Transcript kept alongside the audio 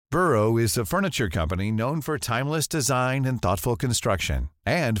Burrow is a furniture company known for timeless design and thoughtful construction,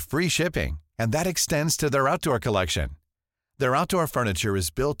 and free shipping, and that extends to their outdoor collection. Their outdoor furniture is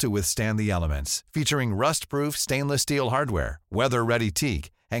built to withstand the elements, featuring rust-proof stainless steel hardware, weather-ready teak,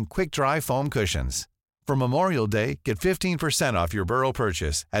 and quick-dry foam cushions. For Memorial Day, get 15% off your Burrow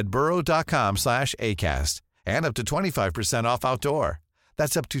purchase at burrow.com/ACAST and up to 25% off outdoor.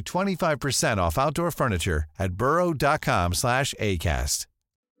 That's up to 25% off outdoor furniture at burrow.com/ACAST.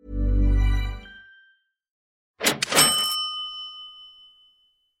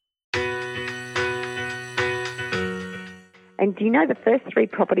 And do you know the first 3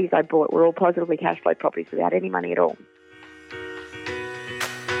 properties I bought were all positively cash flow properties without any money at all?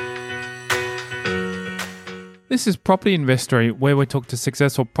 This is Property Investory, where we talk to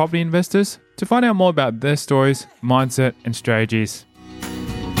successful property investors to find out more about their stories, mindset, and strategies.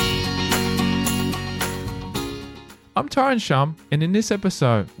 I'm Tyron Shum, and in this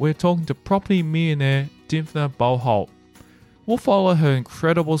episode, we're talking to property millionaire Dymphna Boholt. We'll follow her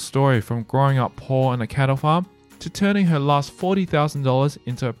incredible story from growing up poor on a cattle farm to turning her last $40,000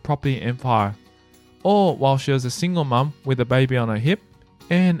 into a property empire, all while she was a single mum with a baby on her hip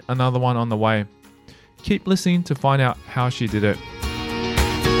and another one on the way. Keep listening to find out how she did it.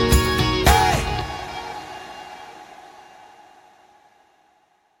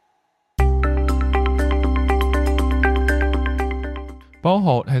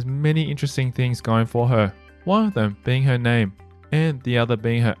 Boholt has many interesting things going for her, one of them being her name, and the other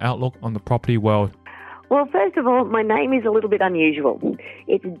being her outlook on the property world. Well, first of all, my name is a little bit unusual.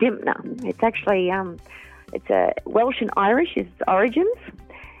 It's Dymphna. It's actually it's a Welsh and Irish is its origins,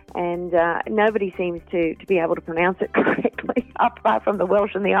 and nobody seems to be able to pronounce it correctly, apart from the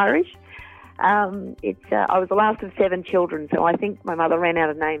Welsh and the Irish. I was the last of 7 children, so I think my mother ran out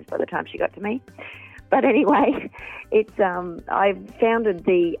of names by the time she got to me. But anyway, I founded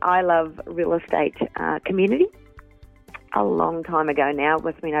the I Love Real Estate community a long time ago now.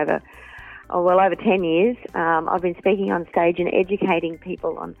 It's been over 10 years. I've been speaking on stage and educating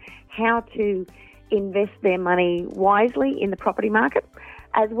people on how to invest their money wisely in the property market,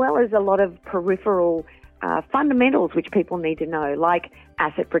 as well as a lot of peripheral fundamentals which people need to know, like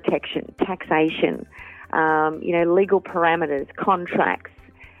asset protection, taxation, legal parameters, contracts,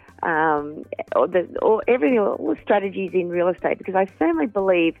 all the strategies in real estate, because I firmly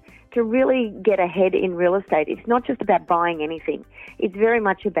believe to really get ahead in real estate, it's not just about buying anything. It's very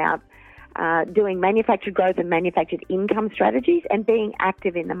much about doing manufactured growth and manufactured income strategies and being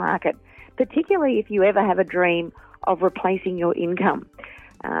active in the market, particularly if you ever have a dream of replacing your income.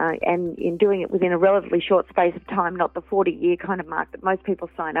 And in doing it within a relatively short space of time, not the 40-year kind of mark that most people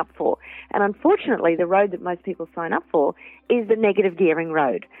sign up for. And unfortunately, the road that most people sign up for is the negative gearing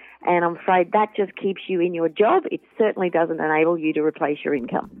road. And I'm afraid that just keeps you in your job. It certainly doesn't enable you to replace your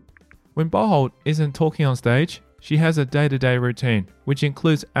income. When Boholt isn't talking on stage, she has a day-to-day routine, which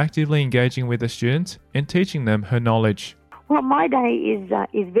includes actively engaging with the students and teaching them her knowledge. Well, my day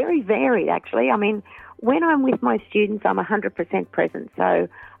is very varied, actually. I mean, when I'm with my students, I'm 100% present. So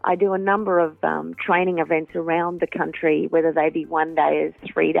I do a number of training events around the country, whether they be 1-dayers,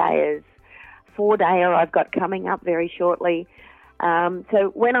 3-dayers, 4-dayer I've got coming up very shortly.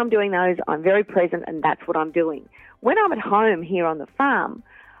 So when I'm doing those, I'm very present, and that's what I'm doing. When I'm at home here on the farm,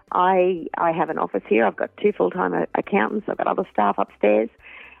 I have an office here. I've got 2 full-time accountants. I've got other staff upstairs.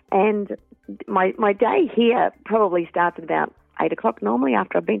 And my day here probably starts at about 8 o'clock normally,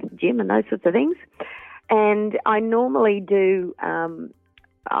 after I've been to the gym and those sorts of things. And I normally do, I'm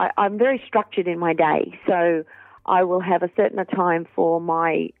very structured in my day. So I will have a certain time for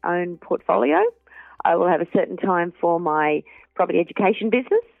my own portfolio. I will have a certain time for my property education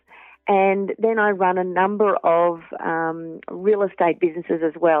business. And then I run a number of real estate businesses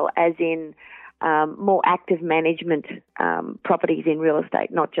as well, as in more active management properties in real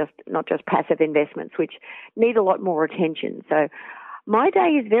estate, not just passive investments, which need a lot more attention. So my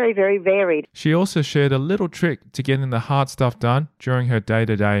day is very, very varied. She also shared a little trick to getting the hard stuff done during her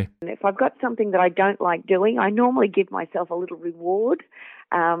day-to-day. If I've got something that I don't like doing, I normally give myself a little reward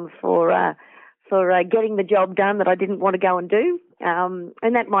for getting the job done that I didn't want to go and do.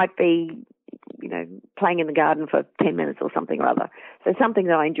 And that might be, playing in the garden for 10 minutes or something or other. So something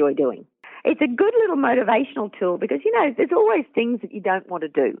that I enjoy doing. It's a good little motivational tool because, there's always things that you don't want to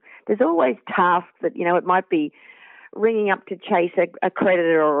do. There's always tasks that, it might be ringing up to chase a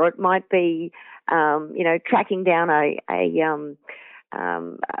creditor, or it might be, tracking down a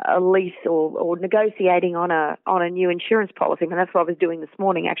lease or negotiating on a new insurance policy. And that's what I was doing this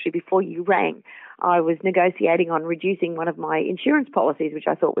morning, actually, before you rang. I was negotiating on reducing one of my insurance policies, which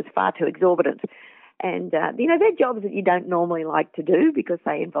I thought was far too exorbitant. And, they're jobs that you don't normally like to do because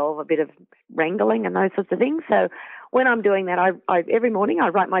they involve a bit of wrangling and those sorts of things. So when I'm doing that, I every morning I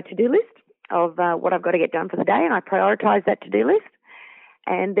write my to-do list of what I've got to get done for the day, and I prioritise that to-do list.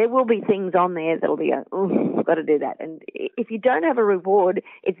 And there will be things on there that'll be I've got to do that. And if you don't have a reward,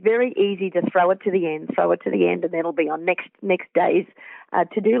 it's very easy to throw it to the end, and then it'll be on next day's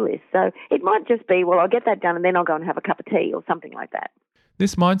to-do list. So it might just be, well, I'll get that done and then I'll go and have a cup of tea or something like that.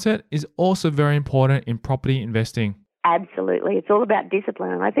 This mindset is also very important in property investing. Absolutely. It's all about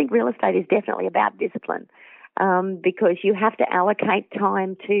discipline. And I think real estate is definitely about discipline because you have to allocate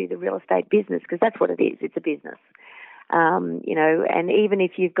time to the real estate business because that's what it is. It's a business. And even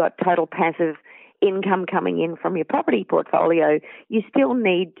if you've got total passive income coming in from your property portfolio, you still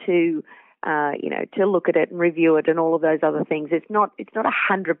need to look at it and review it and all of those other things. It's not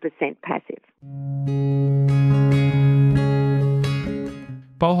 100% passive.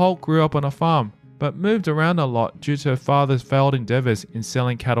 Boholt grew up on a farm, but moved around a lot due to her father's failed endeavours in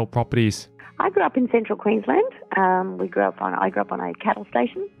selling cattle properties. I grew up in central Queensland. I grew up on a cattle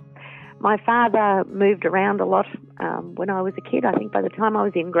station. My father moved around a lot when I was a kid. I think by the time I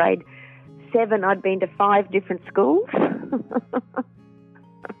was in grade 7, I'd been to 5 different schools.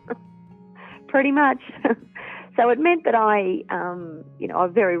 Pretty much. So it meant that I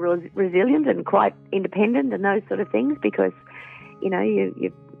was very resilient and quite independent and those sort of things because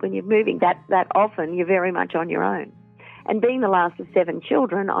you when you're moving that often, you're very much on your own. And being the last of 7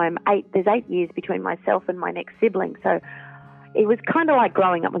 children, there's 8 years between myself and my next sibling. So it was kind of like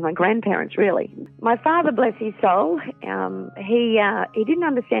growing up with my grandparents, really. My father, bless his soul, he didn't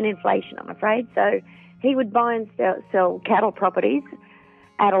understand inflation, I'm afraid. So he would buy and sell cattle properties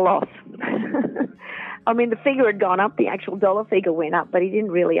at a loss. I mean, the figure had gone up, the actual dollar figure went up, but he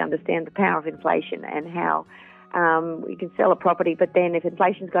didn't really understand the power of inflation and how you can sell a property, but then if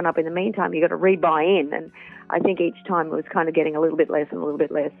inflation's gone up in the meantime, you've got to rebuy in. And I think each time it was kind of getting a little bit less and a little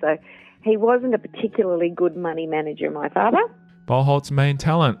bit less. So he wasn't a particularly good money manager, my father. Boholt's main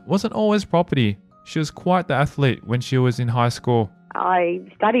talent wasn't always property. She was quite the athlete when she was in high school. I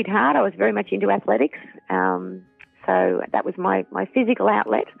studied hard. I was very much into athletics. So that was my physical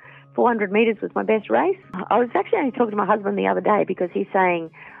outlet. 400 metres was my best race. I was actually only talking to my husband the other day because he's saying,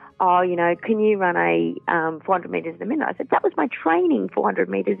 can you run a 400 metres in a minute? I said, that was my training 400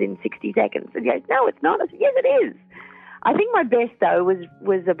 metres in 60 seconds. And he goes, no, it's not. I said, yes, it is. I think my best, though,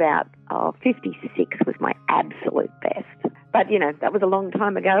 was about 56 was my absolute best. But, that was a long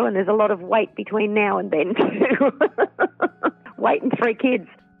time ago, and there's a lot of wait between now and then, too. Wait and 3 kids.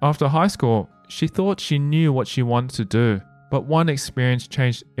 After high school, she thought she knew what she wanted to do, but one experience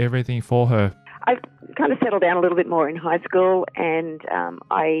changed everything for her. I kind of settled down a little bit more in high school, and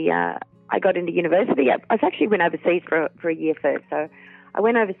I got into university. I actually went overseas for a year first. So I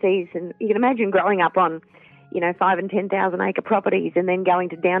went overseas, and you can imagine growing up on, 5 and 10,000 acre properties, and then going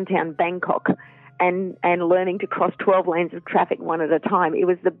to downtown Bangkok and learning to cross 12 lanes of traffic one at a time. It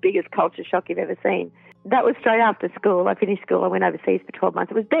was the biggest culture shock you've ever seen. That was straight after school. I finished school. I went overseas for 12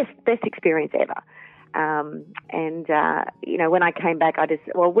 months. It was best experience ever. When I came back,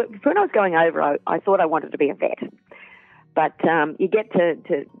 when I was going over, I thought I wanted to be a vet. But you get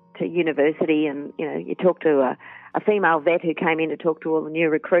to university and, you talk to a female vet who came in to talk to all the new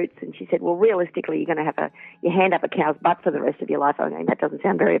recruits, and she said, well, realistically, you're going to have your hand up a cow's butt for the rest of your life. I mean, that doesn't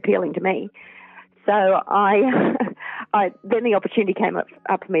sound very appealing to me. So then the opportunity came up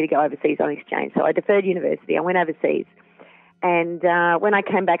for me to go overseas on exchange. So I deferred university. I went overseas. And when I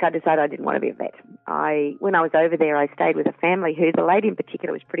came back, I decided I didn't want to be a vet. When I was over there, I stayed with a family who, the lady in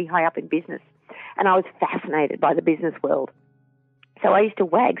particular, was pretty high up in business. And I was fascinated by the business world. So I used to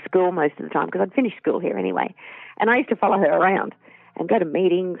wag school most of the time because I'd finished school here anyway. And I used to follow her around and go to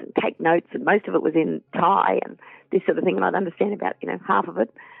meetings and take notes. And most of it was in Thai and this sort of thing. And I'd understand about, half of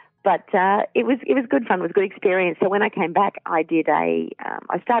it. But it was good fun. It was a good experience. So when I came back, I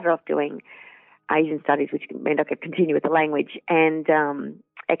started off doing Asian studies, which meant I could continue with the language, and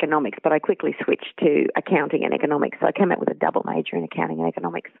economics, but I quickly switched to accounting and economics. So I came out with a double major in accounting and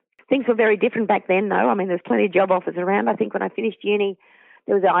economics. Things were very different back then, though. I mean, there was plenty of job offers around. I think when I finished uni,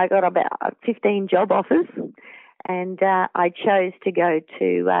 I got about 15 job offers, and I chose to go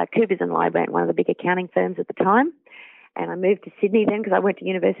to Coopers and Lybrand, one of the big accounting firms at the time, and I moved to Sydney then because I went to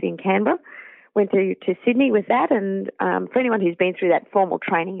university in Canberra. Went to Sydney with that, and for anyone who's been through that formal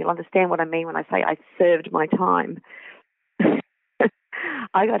training, you'll understand what I mean when I say I served my time.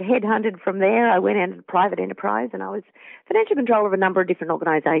 I got headhunted from there. I went into private enterprise, and I was financial controller of a number of different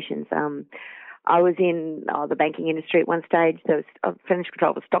organisations. I was in the banking industry at one stage. There was a financial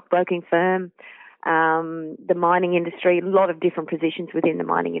control of a stockbroking firm. the mining industry, a lot of different positions within the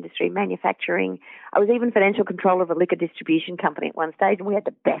mining industry, manufacturing. I was even financial controller of a liquor distribution company at one stage, and we had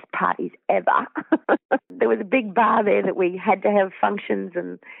the best parties ever. There was a big bar there that we had to have functions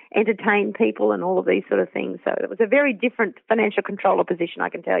and entertain people and all of these sort of things. So it was a very different financial controller position, I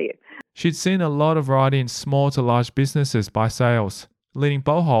can tell you. She'd seen a lot of variety in small to large businesses by sales, leading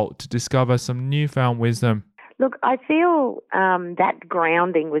Boholt to discover some newfound wisdom. Look, I feel that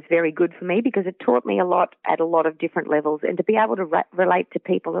grounding was very good for me because it taught me a lot at a lot of different levels, and to be able to relate to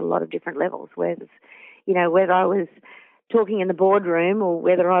people at a lot of different levels, whether I was talking in the boardroom or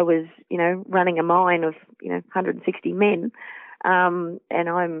whether I was, running a mine of, 160 men, and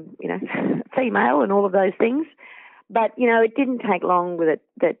I'm, female and all of those things. But, it didn't take long with it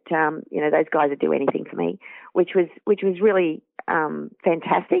that, those guys would do anything for me, which was really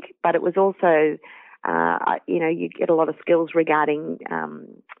fantastic, but it was also... you get a lot of skills regarding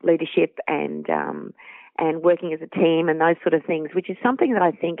leadership and working as a team and those sort of things, which is something that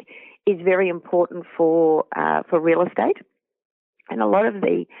I think is very important for real estate. And a lot of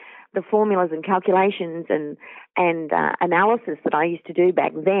the formulas and calculations and analysis that I used to do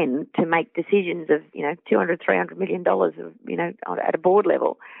back then to make decisions of $200-300 million of at a board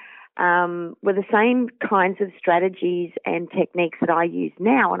level. Were the same kinds of strategies and techniques that I use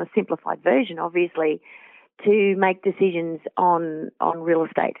now on a simplified version, obviously, to make decisions on real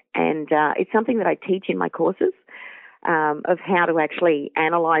estate. And it's something that I teach in my courses of how to actually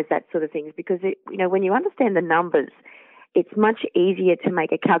analyze that sort of things, because, when you understand the numbers, it's much easier to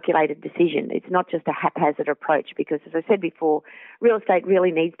make a calculated decision. It's not just a haphazard approach because, as I said before, real estate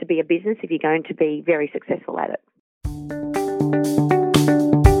really needs to be a business if you're going to be very successful at it.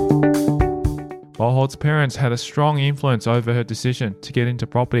 Boholt's parents had a strong influence over her decision to get into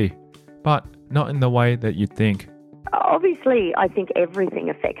property, but not in the way that you'd think. Obviously, I think everything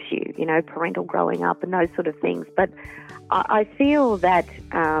affects you, parental growing up and those sort of things. But I feel that,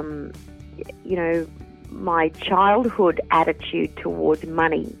 my childhood attitude towards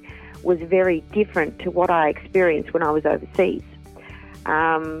money was very different to what I experienced when I was overseas.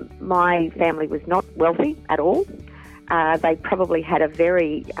 My family was not wealthy at all. They probably had a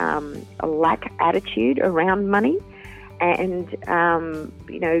very lack attitude around money. And,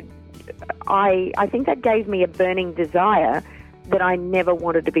 I think that gave me a burning desire that I never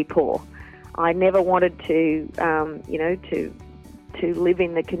wanted to be poor. I never wanted to, to live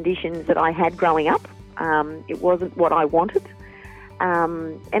in the conditions that I had growing up. It wasn't what I wanted.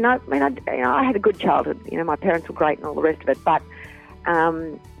 And I had a good childhood. My parents were great and all the rest of it. But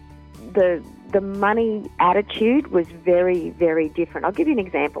the money attitude was very, very different. I'll give you an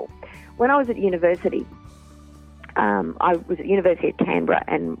example. When I was at university, I was at University of Canberra,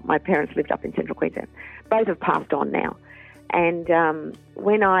 and my parents lived up in Central Queensland. Both have passed on now. And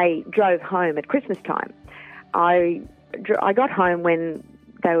when I drove home at Christmas time, I got home when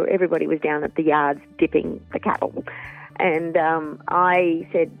everybody was down at the yards dipping the cattle. And I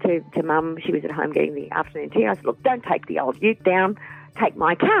said to Mum, she was at home getting the afternoon tea, I said, look, don't take the old ute down, take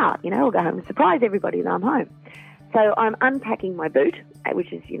my car, I'll go home and surprise everybody that I'm home. So I'm unpacking my boot,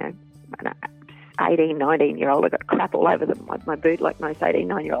 which is, an 18, 19-year-old. I got crap all over my boot like most 18,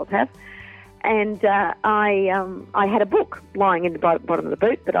 9-year-olds have. And I had a book lying in the bottom of the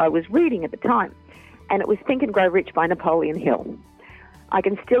boot that I was reading at the time. And it was Think and Grow Rich by Napoleon Hill. I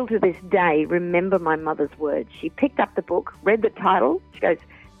can still to this day remember my mother's words. She picked up the book, read the title. She goes,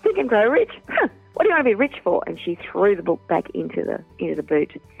 Think and Grow Rich? Huh, what do you want to be rich for? And she threw the book back into the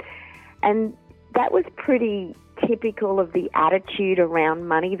boot. And that was pretty typical of the attitude around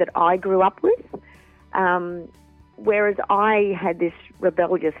money that I grew up with. Whereas I had this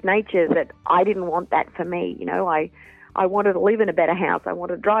rebellious nature that I didn't want that for me. I wanted to live in a better house. I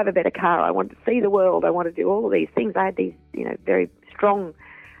wanted to drive a better car. I wanted to see the world. I wanted to do all of these things. I had these, very strong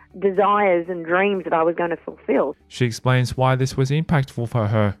desires and dreams that I was going to fulfill. She explains why this was impactful for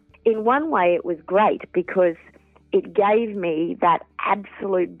her. In one way, it was great because it gave me that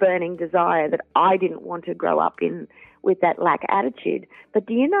absolute burning desire that I didn't want to grow up in with that lack attitude. But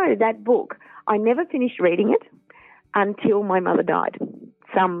do you know that book, I never finished reading it until my mother died,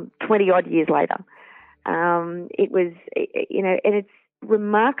 some 20-odd years later. It was, and it's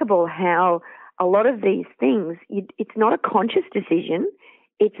remarkable how a lot of these things, it's not a conscious decision,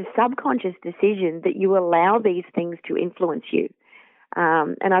 it's a subconscious decision that you allow these things to influence you.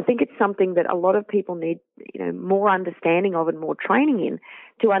 And I think it's something that a lot of people need, more understanding of and more training in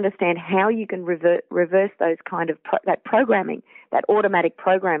to understand how you can reverse those kind of that programming, that automatic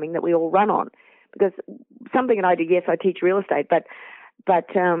programming that we all run on. Because something that I do, yes, I teach real estate, but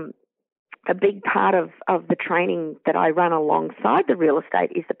a big part of the training that I run alongside the real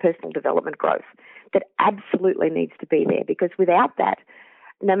estate is the personal development growth that absolutely needs to be there, because without that,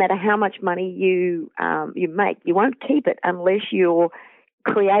 no matter how much money you make, you won't keep it unless you're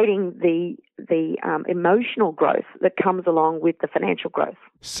creating the emotional growth that comes along with the financial growth.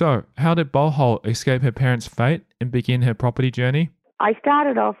 So, how did Boholt escape her parents' fate and begin her property journey? I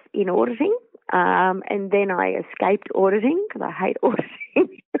started off in auditing, and then I escaped auditing because I hate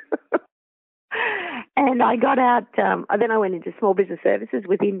auditing. And I got out, then I went into small business services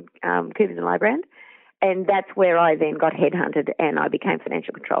within Coopers and Lybrand. And that's where I then got headhunted, and I became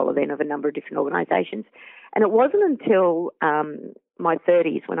financial controller then of a number of different organisations. And it wasn't until my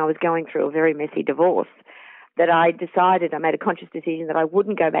 30s, when I was going through a very messy divorce, that I made a conscious decision that I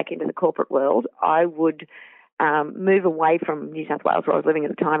wouldn't go back into the corporate world. I would move away from New South Wales, where I was living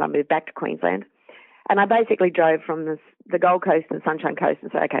at the time. I moved back to Queensland. And I basically drove from the Gold Coast and the Sunshine Coast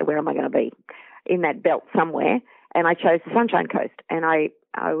and said, okay, where am I going to be? In that belt somewhere. And I chose the Sunshine Coast. And I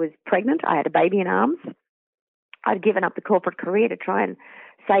was pregnant. I had a baby in arms. I'd given up the corporate career to try and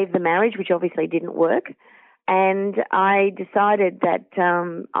save the marriage, which obviously didn't work. And I decided that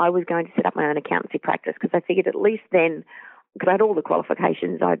I was going to set up my own accountancy practice, because I figured at least then, because I had all the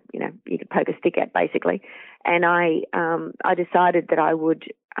qualifications you could poke a stick at basically. And I decided that I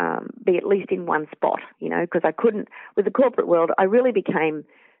would be at least in one spot, because I couldn't, with the corporate world, I really became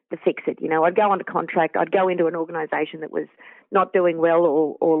the fix-it. I'd go under contract, I'd go into an organisation that was not doing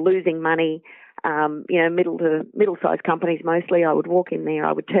well or losing money, middle-sized companies mostly. I would walk in there,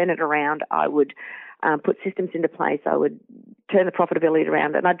 I would turn it around, I would put systems into place, I would turn the profitability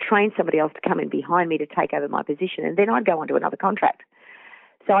around, and I'd train somebody else to come in behind me to take over my position, and then I'd go on to another contract.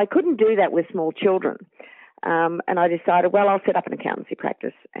 So I couldn't do that with small children. And I decided, well, I'll set up an accountancy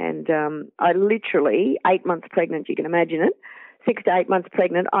practice. And I literally, 8 months pregnant, you can imagine it, 6 to 8 months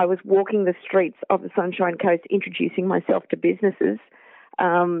pregnant, I was walking the streets of the Sunshine Coast, introducing myself to businesses,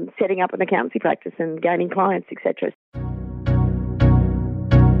 setting up an accountancy practice and gaining clients, etc.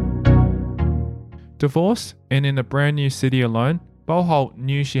 Divorced and in a brand new city alone, Boholt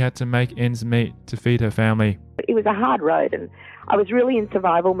knew she had to make ends meet to feed her family. It was a hard road, and I was really in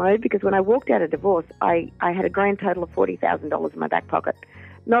survival mode, because when I walked out of divorce, I had a grand total of $40,000 in my back pocket.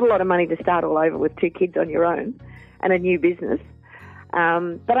 Not a lot of money to start all over with 2 kids on your own and a new business.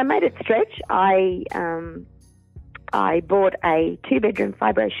 But I made it stretch. I bought a 2-bedroom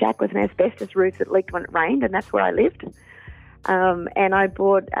fibro shack with an asbestos roof that leaked when it rained, and that's where I lived. And I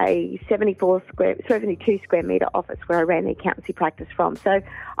bought a 72 square metre office where I ran the accountancy practice from. So,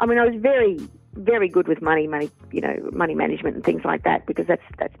 I was very, very good with money management and things like that, because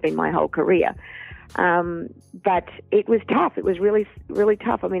that's been my whole career. But it was tough. It was really, really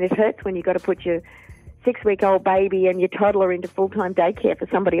tough. It hurts when you've got to put your 6-week-old baby and your toddler into full-time daycare for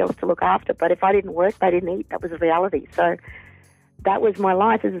somebody else to look after. But if I didn't work, they didn't eat. That was a reality. So that was my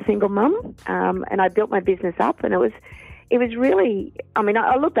life as a single mum. And I built my business up, and it was really,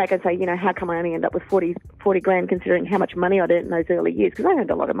 I look back and say, how come I only end up with 40 grand, considering how much money I'd earned in those early years, because I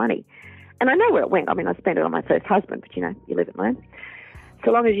earned a lot of money. And I know where it went. I spent it on my first husband, but you live and learn. So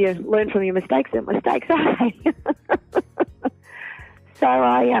long as you learn from your mistakes, they're mistakes, are they? So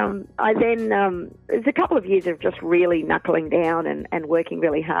I then, there's a couple of years of just really knuckling down and working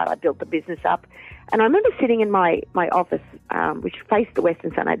really hard. I built the business up. And I remember sitting in my office, which faced the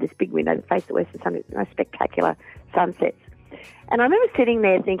western sun. I had this big window that faced the western sun, spectacular sunsets. And I remember sitting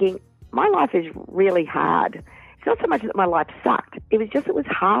there thinking, my life is really hard. It's not so much that my life sucked. It was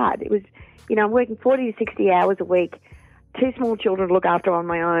hard. It was, I'm working 40 to 60 hours a week, 2 small children to look after on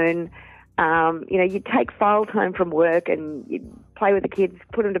my own. You'd take files home from work and you'd play with the kids,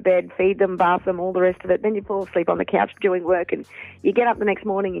 put them to bed, feed them, bath them, all the rest of it. Then you fall asleep on the couch doing work, and you get up the next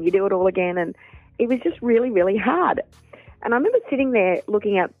morning and you do it all again. And it was just really, really hard. And I remember sitting there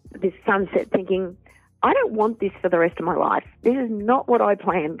looking at this sunset thinking, I don't want this for the rest of my life. This is not what I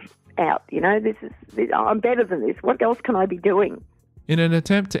planned out. I'm better than this. What else can I be doing? In an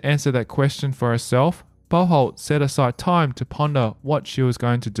attempt to answer that question for herself, Boholt set aside time to ponder what she was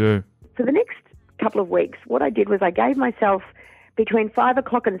going to do. For the next couple of weeks, what I did was I gave myself between 5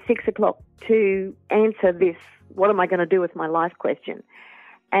 o'clock and 6 o'clock to answer this, what am I going to do with my life question.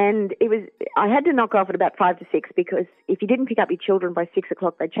 And I had to knock off at about 5 to 6, because if you didn't pick up your children by 6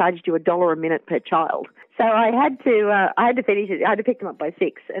 o'clock, they charged you $1 a minute per child. So I had to finish it. I had to pick them up by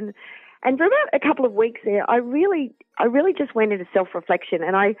 6. And for about a couple of weeks there, I really just went into self-reflection,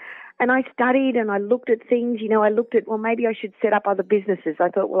 and I studied and I looked at things. I looked at, well, maybe I should set up other businesses. I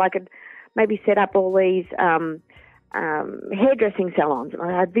thought, well, I could maybe set up all these hairdressing salons, and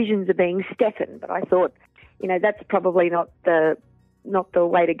I had visions of being Stefan, but I thought, that's probably not the not the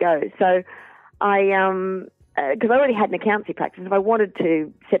way to go. So I because I already had an accountancy practice. If I wanted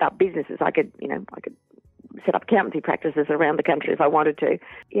to set up businesses, I could set up accountancy practices around the country if I wanted to.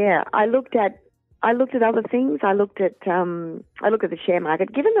 Yeah, I looked at other things. I looked at the share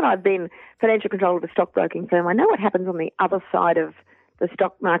market. Given that I've been financial controller of a stockbroking firm, I know what happens on the other side of the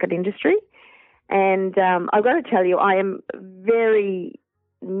stock market industry. And I've got to tell you, I am very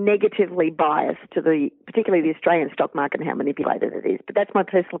negatively biased to particularly the Australian stock market and how manipulated it is. But that's my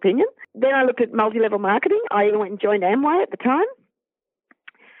personal opinion. Then I looked at multi-level marketing. I even went and joined Amway at the time.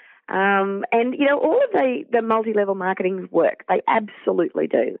 And, all of the multi-level marketing work. They absolutely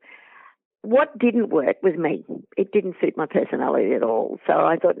do. What didn't work was me. It didn't suit my personality at all. So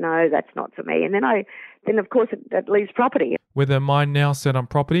I thought, no, that's not for me. And then of course, that leaves property. With her mind now set on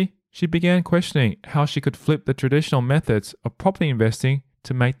property, she began questioning how she could flip the traditional methods of property investing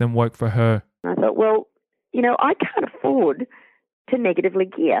to make them work for her. I thought, well, I can't afford to negatively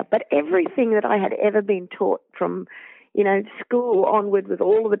gear, but everything that I had ever been taught from, school onward with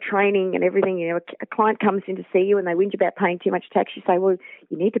all of the training and everything, a client comes in to see you and they whinge about paying too much tax. You say, well,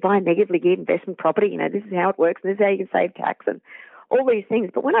 you need to buy a negatively geared investment property. This is how it works and this is how you can save tax and all these things.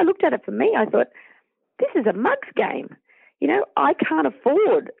 But when I looked at it for me, I thought, this is a mug's game. I can't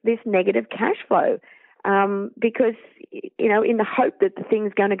afford this negative cash flow because, in the hope that the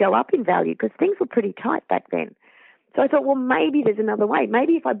thing's going to go up in value, because things were pretty tight back then. So I thought, well, maybe there's another way.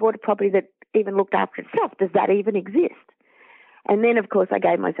 Maybe if I bought a property that even looked after itself, does that even exist? And then, of course, I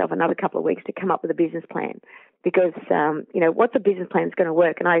gave myself another couple of weeks to come up with a business plan because, what's a business plan that's going to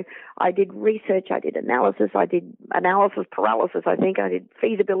work? And I did research, I did analysis, I did analysis paralysis, I think. I did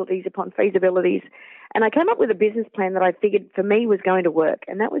feasibilities upon feasibilities. And I came up with a business plan that I figured for me was going to work.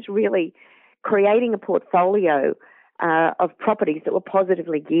 And that was really creating a portfolio of properties that were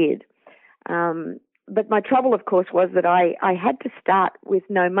positively geared. But my trouble, of course, was that I had to start with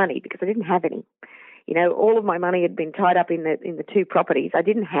no money because I didn't have any. All of my money had been tied up in the two properties. I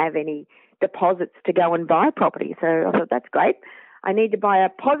didn't have any deposits to go and buy property. So I thought, that's great. I need to buy a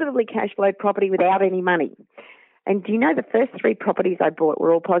positively cash flow property without any money. And do you know the first 3 properties I bought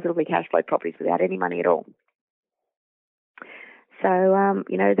were all positively cash flow properties without any money at all? So,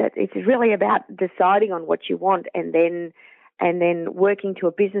 that it's really about deciding on what you want and then working to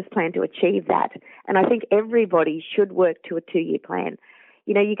a business plan to achieve that. And I think everybody should work to a 2-year plan.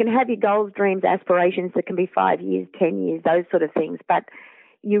 You can have your goals, dreams, aspirations that can be 5 years, 10 years, those sort of things, but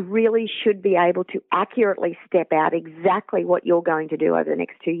you really should be able to accurately step out exactly what you're going to do over the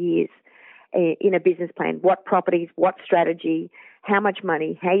next 2 years in a business plan. What properties, what strategy, how much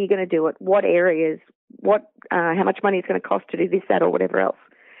money, how you're going to do it, what areas, how much money it's going to cost to do this, that, or whatever else.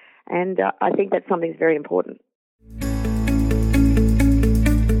 And I think that's something that's very important.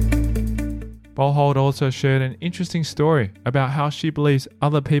 Boholt also shared an interesting story about how she believes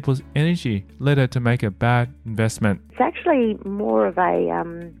other people's energy led her to make a bad investment. It's actually more of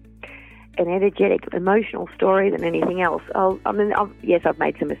an energetic, emotional story than anything else. Yes, I've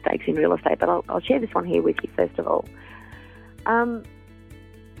made some mistakes in real estate, but I'll share this one here with you first of all.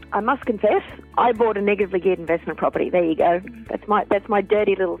 I must confess, I bought a negatively geared investment property. There you go. That's my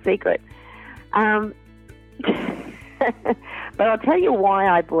dirty little secret. But I'll tell you why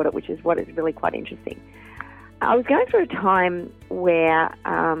I bought it, which is what is really quite interesting. I was going through a time where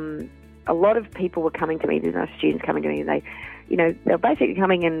a lot of people were coming to me, there's no students coming to me, and they're basically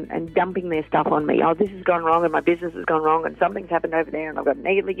coming and dumping their stuff on me. Oh, this has gone wrong and my business has gone wrong and something's happened over there and I've got a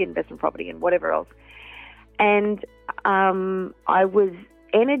negatively geared investment property and whatever else. And I was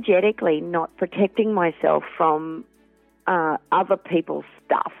energetically not protecting myself from other people's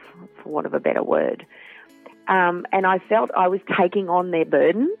stuff, for want of a better word. And I felt I was taking on their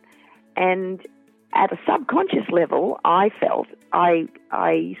burden, and at a subconscious level, I felt I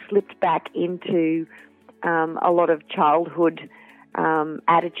slipped back into a lot of childhood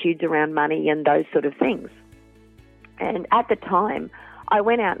attitudes around money and those sort of things. And at the time, I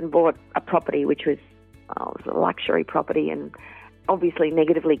went out and bought a property which was a luxury property and obviously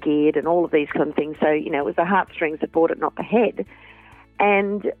negatively geared and all of these kind of things. So, it was the heartstrings that bought it, not the head.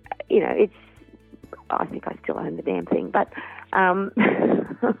 And, I think I still own the damn thing, but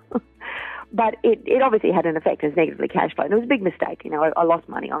but it obviously had an effect as negatively cash flow. And it was a big mistake. I lost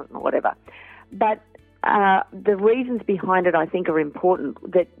money on it or whatever. But the reasons behind it, I think, are important.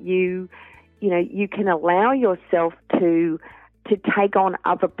 That you can allow yourself to take on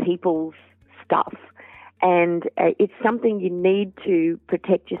other people's stuff, and it's something you need to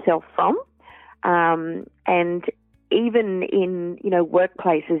protect yourself from. And even in,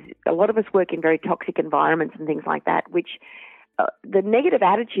 workplaces, a lot of us work in very toxic environments and things like that, which the negative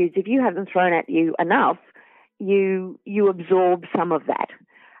attitudes, if you have them thrown at you enough, you absorb some of that.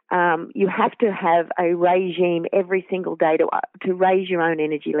 You have to have a regime every single day to raise your own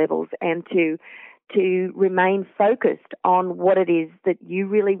energy levels and to remain focused on what it is that you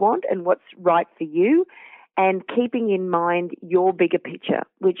really want and what's right for you, and keeping in mind your bigger picture,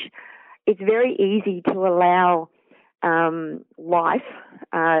 which it's very easy to allow life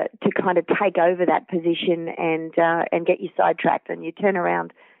to kind of take over that position and get you sidetracked, and you turn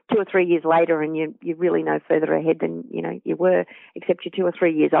around 2 or 3 years later and you're really no further ahead than you were, except you're 2 or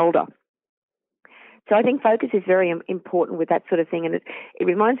 3 years older. So I think focus is very important with that sort of thing, and it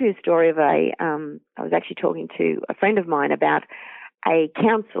reminds me of a story of I was actually talking to a friend of mine about a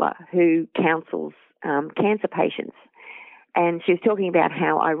counsellor who counsels cancer patients, and she was talking about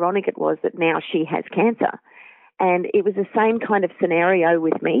how ironic it was that now she has cancer, and it was the same kind of scenario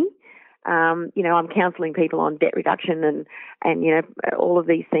with me. I'm counselling people on debt reduction and all of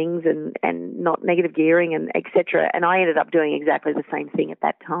these things and not negative gearing and etc. And I ended up doing exactly the same thing at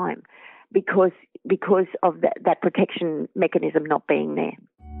that time because of that protection mechanism not being there.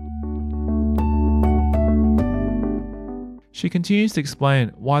 She continues to explain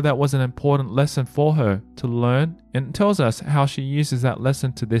why that was an important lesson for her to learn, and tells us how she uses that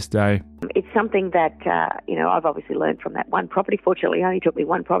lesson to this day. It's something that, I've obviously learned from that one property. Fortunately, it only took me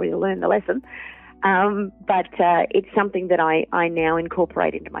one property to learn the lesson. But it's something that I now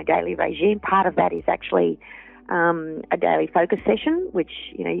incorporate into my daily regime. Part of that is actually a daily focus session, which,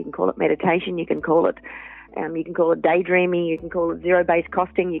 you can call it meditation, you can call it daydreaming, you can call it zero-based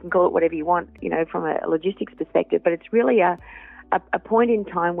costing, you can call it whatever you want, from a logistics perspective. But it's really a point in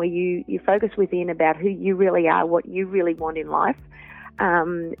time where you focus within about who you really are, what you really want in life,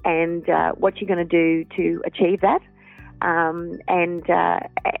 and what you're going to do to achieve that, and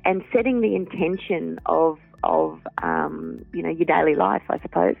setting the intention of your daily life, I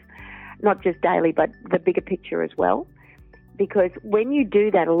suppose. Not just daily, but the bigger picture as well. Because when you do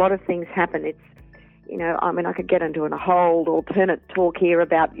that, a lot of things happen. It's, I could get into a whole alternate talk here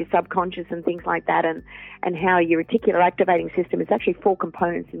about your subconscious and things like that, and how your reticular activating system is actually 4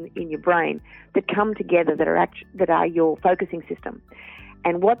 components in your brain that come together that are your focusing system.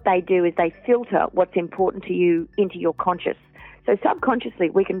 And what they do is they filter what's important to you into your conscious. So subconsciously,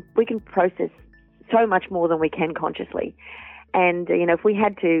 we can process so much more than we can consciously. And, if we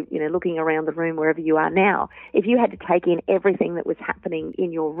had to, looking around the room wherever you are now, if you had to take in everything that was happening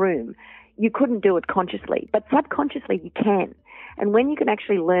in your room, you couldn't do it consciously. But subconsciously, you can. And when you can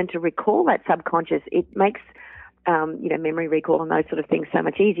actually learn to recall that subconscious, it makes, memory recall and those sort of things so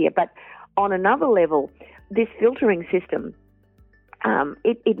much easier. But on another level, this filtering system,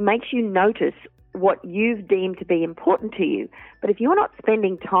 it makes you notice what you've deemed to be important to you. But if you're not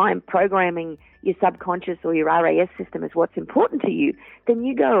spending time programming your subconscious or your RAS system as what's important to you, then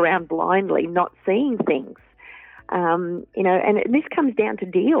you go around blindly not seeing things. And this comes down to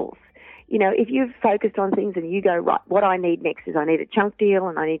deals. If you've focused on things and you go, right, what I need next is I need a chunk deal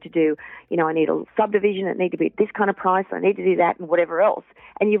and I need to do, I need a subdivision that need to be at this kind of price, I need to do that and whatever else.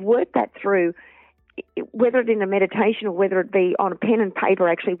 And you've worked that through, whether it's in a meditation or whether it be on a pen and paper,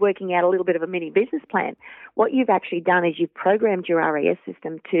 actually working out a little bit of a mini business plan, what you've actually done is you've programmed your RAS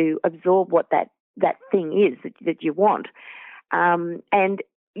system to absorb what that thing is that you want. And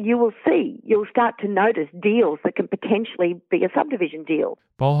you'll start to notice deals that can potentially be a subdivision deal.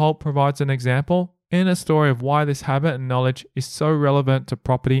 Boholt provides an example and a story of why this habit and knowledge is so relevant to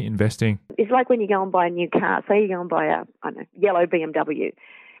property investing. It's like when you go and buy a new car. Say you go and buy a yellow BMW.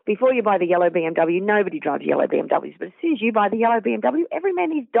 Before you buy the yellow BMW, nobody drives yellow BMWs. But as soon as you buy the yellow BMW, every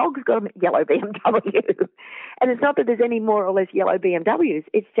man and his dog's got a yellow BMW. And it's not that there's any more or less yellow BMWs.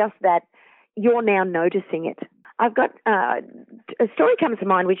 It's just that you're now noticing it. I've got a story comes to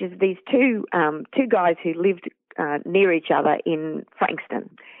mind, which is these two guys who lived near each other in Frankston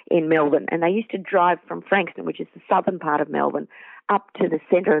in Melbourne. And they used to drive from Frankston, which is the southern part of Melbourne, up to the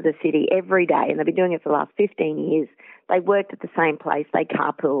centre of the city every day. And they've been doing it for the last 15 years. They worked at the same place, they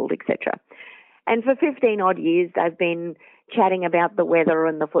carpooled, etc. And for 15 odd years, they've been chatting about the weather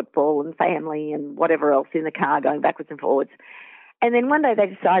and the football and family and whatever else in the car, going backwards and forwards. And then one day they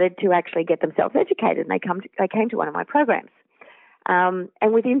decided to actually get themselves educated, and they came to one of my programs.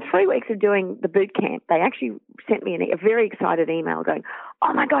 And within 3 weeks of doing the boot camp, they actually sent me a very excited email going,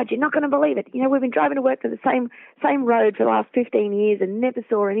 "Oh my God, you're not going to believe it. We've been driving to work for the same road for the last 15 years and never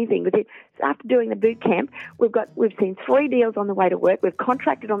saw anything. But after doing the boot camp, we've seen 3 deals on the way to work. We've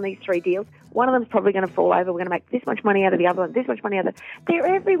contracted on these 3 deals. One of them's probably going to fall over. We're going to make this much money out of the other one, this much money out of the..." They're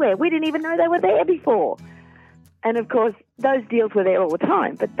everywhere. We didn't even know they were there before. And of course, those deals were there all the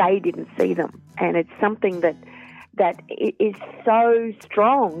time, but they didn't see them. And it's something that that is so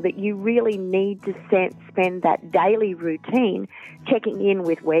strong that you really need to spend that daily routine checking in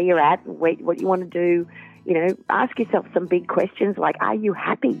with where you're at and what you want to do. You know, ask yourself some big questions like, are you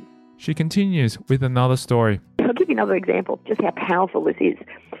happy? She continues with another story. I'll give you another example, just how powerful this is.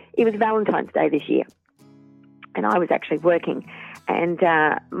 It was Valentine's Day this year, and I was actually working. And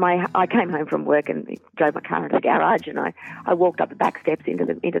I came home from work and drove my car into the garage, and I walked up the back steps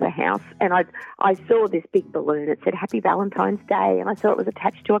into the house, and I saw this big balloon. It said Happy Valentine's Day, and I saw it was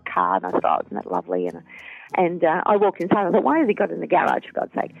attached to a car, and I thought, oh, isn't that lovely? And I walked inside. I thought, why has he got it in the garage, for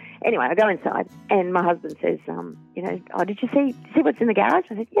God's sake? Anyway, I go inside, and my husband says, oh, did you see what's in the garage?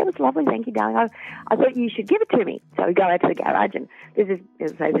 I said, yeah, it was lovely, thank you, darling. I thought you should give it to me. So we go out to the garage, and there's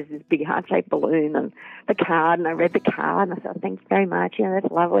this big heart-shaped balloon and the card, and I read the card, and I said, thank you very much,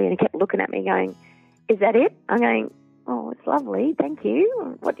 that's lovely. And he kept looking at me going, is that it? I'm going, oh, it's lovely, thank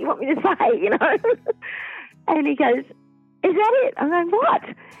you. What do you want me to say, And he goes, is that it? I'm going, what?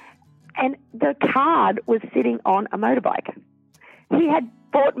 And the card was sitting on a motorbike. He had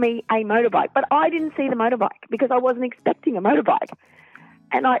bought me a motorbike, but I didn't see the motorbike because I wasn't expecting a motorbike.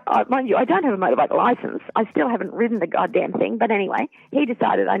 And I mind you, I don't have a motorbike license. I still haven't ridden the goddamn thing. But anyway, he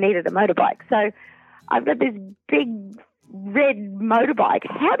decided I needed a motorbike. So I've got this big red motorbike.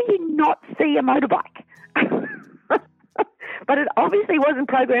 How do you not see a motorbike? But it obviously wasn't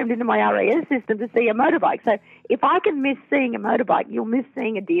programmed into my RAS system to see a motorbike. So if I can miss seeing a motorbike, you'll miss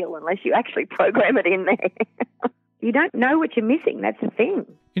seeing a deal unless you actually program it in there. You don't know what you're missing. That's the thing.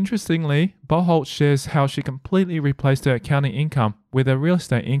 Interestingly, Boholt shares how she completely replaced her accounting income with her real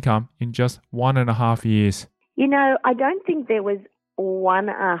estate income in just 1.5 years. I don't think there was one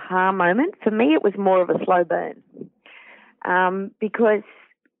aha moment. For me, it was more of a slow burn. Because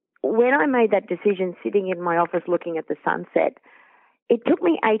when I made that decision sitting in my office looking at the sunset, it took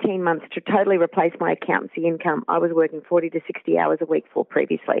me 18 months to totally replace my accountancy income I was working 40 to 60 hours a week for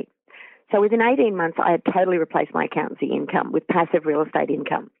previously. So within 18 months, I had totally replaced my accountancy income with passive real estate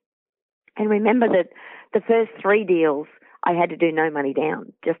income. And remember that the first 3 deals, I had to do no money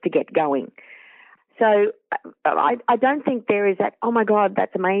down just to get going. So I don't think there is that, oh my God,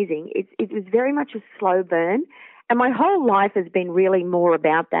 that's amazing. It was very much a slow burn. And my whole life has been really more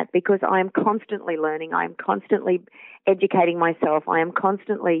about that because I am constantly learning. I am constantly educating myself. I am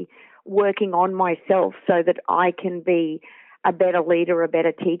constantly working on myself so that I can be a better leader, a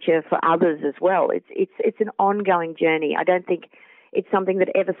better teacher for others as well. It's an ongoing journey. I don't think it's something that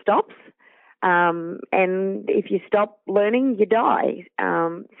ever stops. And if you stop learning, you die.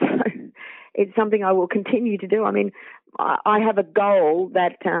 So it's something I will continue to do. I mean, I have a goal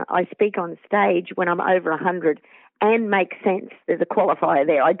that I speak on stage when I'm over 100 and make sense. There's a qualifier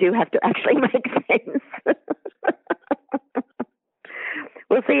there. I do have to actually make sense.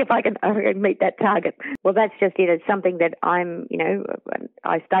 We'll see if I can meet that target. Well, that's just it. It's something that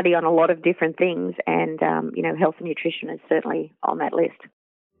I study on a lot of different things, and, health and nutrition is certainly on that list.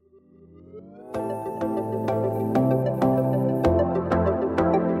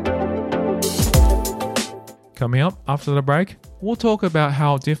 Coming up after the break, we'll talk about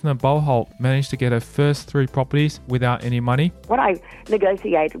how Dymphna Boholt managed to get her first 3 properties without any money. What I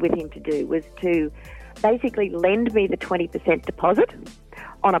negotiated with him to do was to basically lend me the 20% deposit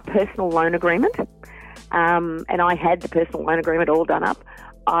on a personal loan agreement. And I had the personal loan agreement all done up.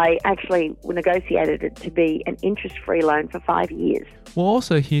 I actually negotiated it to be an interest-free loan for 5 years. We'll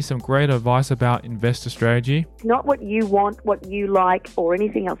also hear some great advice about investor strategy. It's not what you want, what you like, or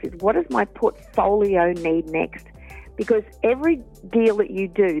anything else. It's what does my portfolio need next? Because every deal that you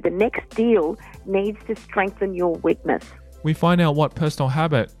do, the next deal needs to strengthen your weakness. We find out what personal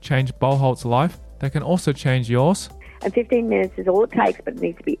habit changed Boholt's life that can also change yours. And 15 minutes is all it takes, but it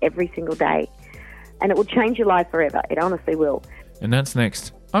needs to be every single day. And it will change your life forever. It honestly will. And that's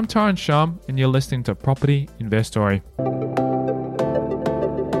next. I'm Tyron Shum, and you're listening to Property Investory.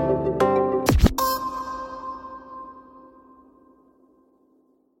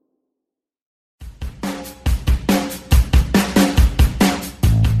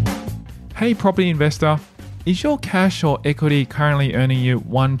 Hey property investor, is your cash or equity currently earning you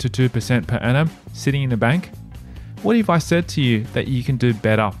 1 to 2% per annum sitting in the bank? What if I said to you that you can do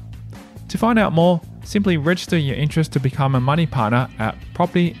better? To find out more, simply register your interest to become a money partner at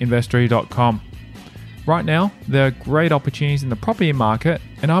propertyinvestory.com. Right now, there are great opportunities in the property market,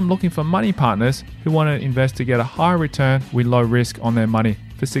 and I'm looking for money partners who want to invest to get a higher return with low risk on their money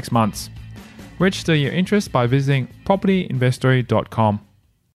for 6 months. Register your interest by visiting propertyinvestory.com.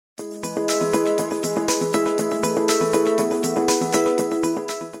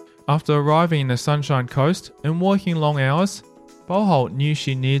 After arriving in the Sunshine Coast and working long hours, Boholt knew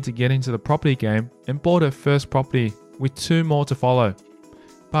she needed to get into the property game and bought her first property with 2 more to follow.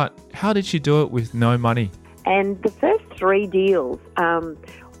 But how did she do it with no money? And the first 3 deals,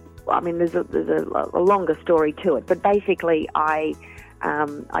 there's a longer story to it, but basically I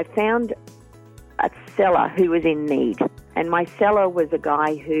found a seller who was in need, and my seller was a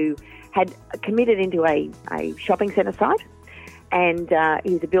guy who had committed into a shopping centre site, and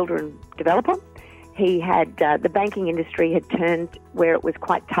he was a builder and developer. He had the banking industry had turned where it was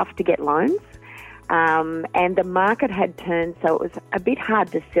quite tough to get loans, and the market had turned so it was a bit hard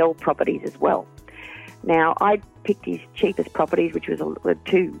to sell properties as well. Now, I picked his cheapest properties, which was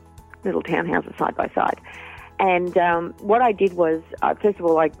 2 little townhouses side by side. And what I did was, first of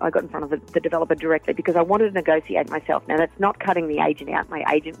all, I got in front of the developer directly because I wanted to negotiate myself. Now, that's not cutting the agent out. My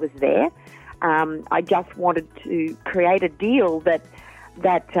agent was there. I just wanted to create a deal that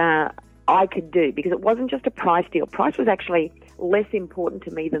I could do, because it wasn't just a price deal. Price was actually less important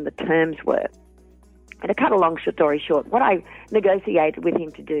to me than the terms were. And to cut a long story short, what I negotiated with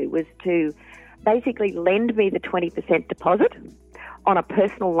him to do was to basically lend me the 20% deposit on a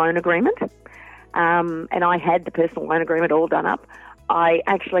personal loan agreement. And I had the personal loan agreement all done up. I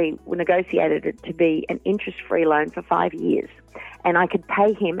actually negotiated it to be an interest-free loan for 5 years, and I could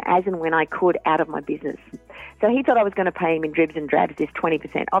pay him as and when I could out of my business. So he thought I was going to pay him in dribs and drabs this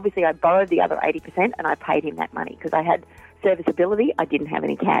 20%. Obviously, I borrowed the other 80%, and I paid him that money because I had serviceability. I didn't have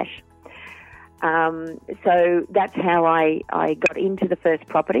any cash. So that's how I got into the first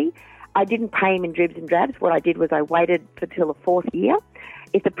property. I didn't pay him in dribs and drabs. What I did was I waited until the 4th year.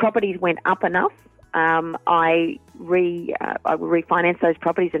 If the properties went up enough, I would refinance those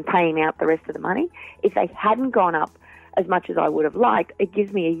properties and pay him out the rest of the money. If they hadn't gone up as much as I would have liked, it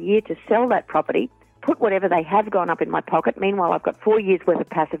gives me a year to sell that property, put whatever they have gone up in my pocket. Meanwhile, I've got 4 years' worth of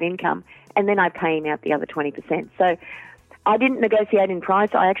passive income, and then I pay him out the other 20%. So I didn't negotiate in price.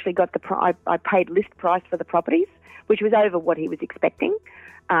 I actually got I paid list price for the properties, which was over what he was expecting,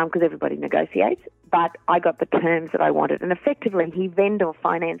 because everybody negotiates. But I got the terms that I wanted, and effectively he vendor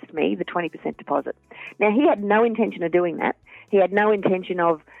financed me the 20% deposit. Now, he had no intention of doing that. He had no intention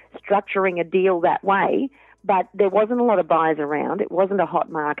of structuring a deal that way, but there wasn't a lot of buyers around. It wasn't a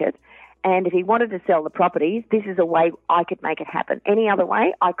hot market. And if he wanted to sell the properties, this is a way I could make it happen. Any other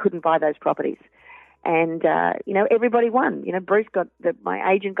way, I couldn't buy those properties. And, everybody won. Bruce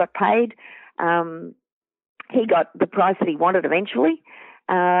my agent got paid. He got the price that he wanted eventually.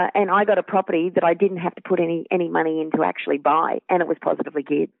 And I got a property that I didn't have to put any money in to actually buy, and it was positively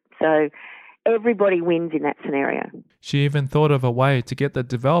geared. So everybody wins in that scenario. She even thought of a way to get the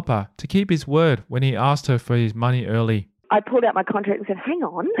developer to keep his word when he asked her for his money early. I pulled out my contract and said, hang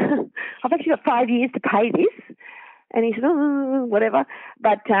on, I've actually got 5 years to pay this. And he said, oh, whatever.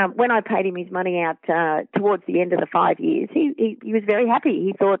 But when I paid him his money out towards the end of the 5 years, he was very happy.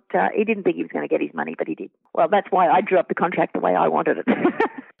 He thought, he didn't think he was going to get his money, but he did. Well, that's why I drew up the contract the way I wanted it.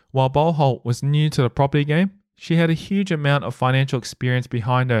 While Boholt was new to the property game, she had a huge amount of financial experience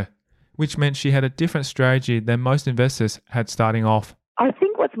behind her, which meant she had a different strategy than most investors had starting off. I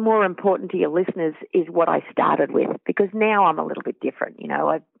think what's more important to your listeners is what I started with, because now I'm a little bit different.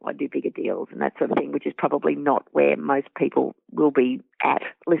 I do bigger deals and that sort of thing, which is probably not where most people will be at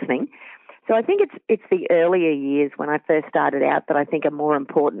listening. So I think it's the earlier years when I first started out that I think are more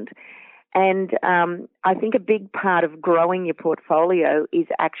important. And I think a big part of growing your portfolio is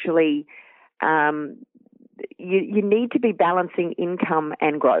actually you need to be balancing income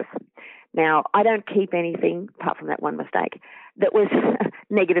and growth. Now, I don't keep anything, apart from that one mistake, that was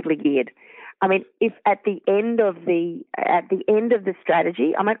negatively geared. I mean, if at the end of the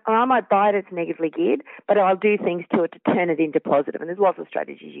strategy, I might buy it as negatively geared, but I'll do things to it to turn it into positive. And there's lots of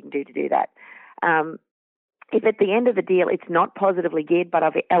strategies you can do to do that. If at the end of the deal it's not positively geared, but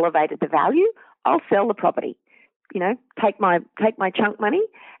I've elevated the value, I'll sell the property. Take my chunk money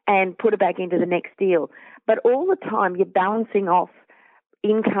and put it back into the next deal. But all the time you're balancing off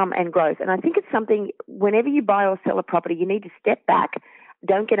income and growth. And I think it's something, whenever you buy or sell a property, you need to step back,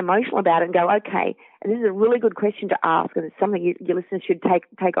 don't get emotional about it, and go, okay, and this is a really good question to ask, and it's something your listeners should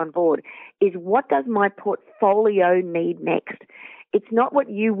take on board, is what does my portfolio need next? It's not what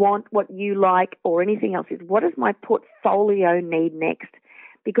you want, what you like, or anything else. It's what does my portfolio need next?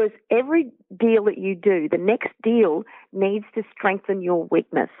 Because every deal that you do, the next deal needs to strengthen your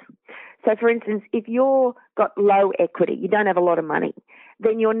weakness. So, for instance, if you've got low equity, you don't have a lot of money,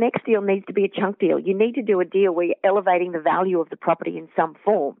 then your next deal needs to be a chunk deal. You need to do a deal where you're elevating the value of the property in some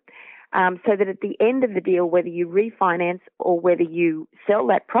form, so that at the end of the deal, whether you refinance or whether you sell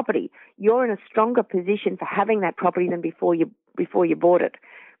that property, you're in a stronger position for having that property than before you bought it.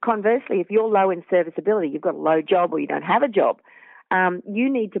 conversely, if you're low in serviceability, you've got a low job or you don't have a job, you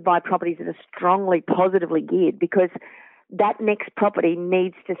need to buy properties that are strongly positively geared, because that next property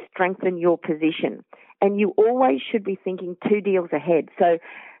needs to strengthen your position. And you always should be thinking 2 deals ahead. So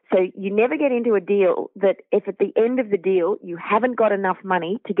you never get into a deal that if at the end of the deal you haven't got enough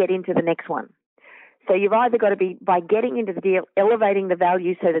money to get into the next one. So you've either got to be, by getting into the deal, elevating the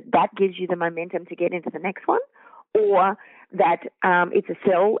value so that gives you the momentum to get into the next one, or that it's a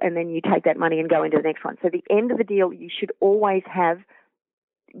sell and then you take that money and go into the next one. So the end of the deal, you should always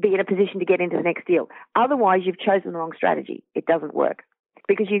be in a position to get into the next deal. Otherwise, you've chosen the wrong strategy. It doesn't work,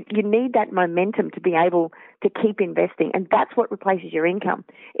 because you need that momentum to be able to keep investing, and that's what replaces your income.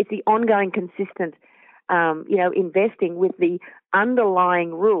 It's the ongoing, consistent, investing with the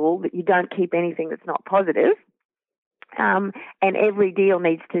underlying rule that you don't keep anything that's not positive. And every deal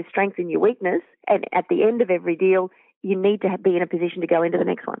needs to strengthen your weakness. And at the end of every deal, you need to be in a position to go into the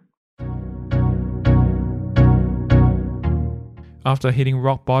next one. After hitting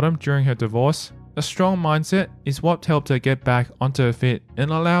rock bottom during her divorce, a strong mindset is what helped her get back onto her feet and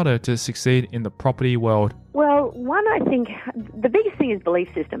allowed her to succeed in the property world. Well, one, I think the biggest thing is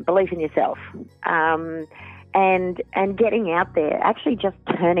belief system, belief in yourself, and getting out there, actually just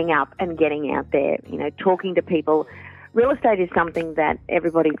turning up and getting out there, talking to people. Real estate is something that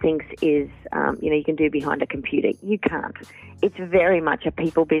everybody thinks is, you can do behind a computer. You can't. It's very much a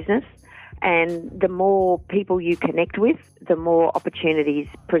people business. And the more people you connect with, the more opportunities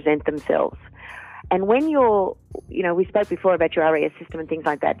present themselves. And when we spoke before about your RES system and things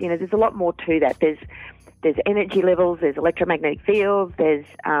like that, there's a lot more to that. There's energy levels, there's electromagnetic fields, there's,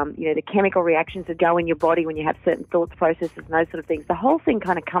 the chemical reactions that go in your body when you have certain thoughts, processes, and those sort of things. The whole thing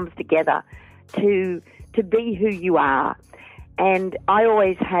kind of comes together to be who you are. And I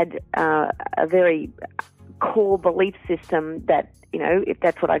always had a very core belief system that, if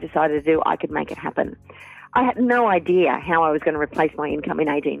that's what I decided to do, I could make it happen. I had no idea how I was going to replace my income in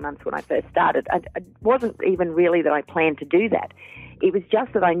 18 months when I first started. It wasn't even really that I planned to do that. It was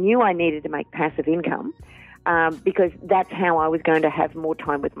just that I knew I needed to make passive income because that's how I was going to have more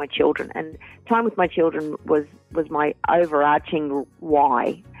time with my children. And time with my children was my overarching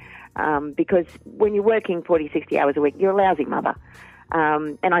why. Because when you're working 40, 60 hours a week, you're a lousy mother.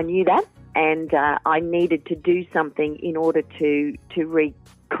 And I knew that, and I needed to do something in order to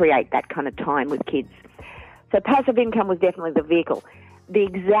recreate that kind of time with kids. So passive income was definitely the vehicle. The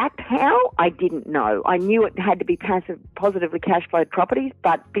exact how, I didn't know. I knew it had to be positively cash flowed properties,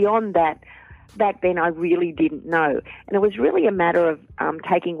 but beyond that, back then I really didn't know. And it was really a matter of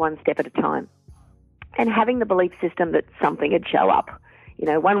taking one step at a time and having the belief system that something would show up.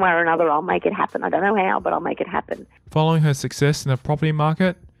 One way or another, I'll make it happen. I don't know how, but I'll make it happen. Following her success in the property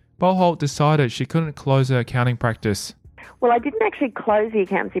market, Boholt decided she couldn't close her accounting practice. Well, I didn't actually close the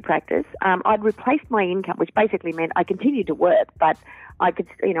accountancy practice. I'd replaced my income, which basically meant I continued to work, but I could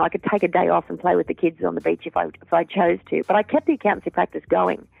take a day off and play with the kids on the beach if I chose to. But I kept the accountancy practice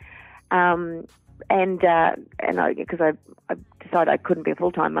going, because I decided I couldn't be a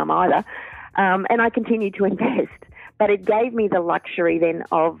full-time mum either, and I continued to invest. But it gave me the luxury then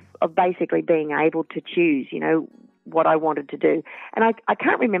of basically being able to choose, what I wanted to do. And I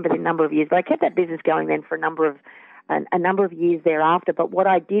can't remember the number of years, but I kept that business going then for a number of years thereafter. But what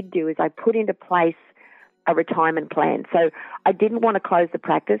I did do is I put into place a retirement plan. So I didn't want to close the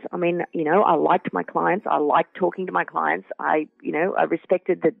practice. I mean, I liked my clients. I liked talking to my clients. I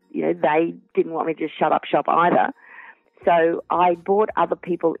respected that, they didn't want me to just shut up shop either. So I brought other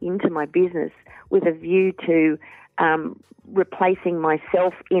people into my business with a view to replacing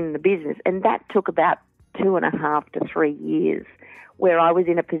myself in the business. And that took about 2.5 to 3 years, where I was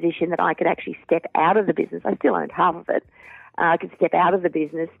in a position that I could actually step out of the business. I still owned half of it. I could step out of the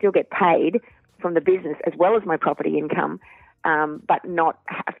business, still get paid from the business as well as my property income, but not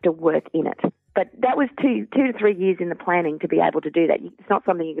have to work in it. But that was 2 to 3 years in the planning to be able to do that. It's not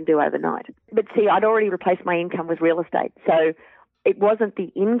something you can do overnight. But see, I'd already replaced my income with real estate. So it wasn't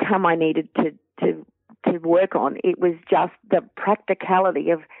the income I needed to work on. It was just the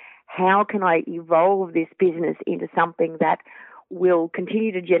practicality of how can I evolve this business into something that will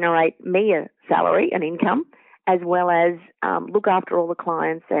continue to generate me a salary, an income, as well as look after all the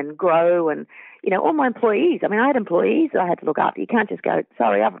clients and grow and, all my employees. I mean, I had employees that I had to look after. You can't just go,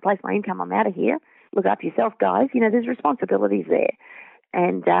 sorry, I've replaced my income, I'm out of here. Look after yourself, guys. There's responsibilities there.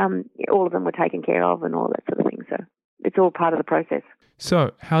 And all of them were taken care of and all that sort of thing. So it's all part of the process.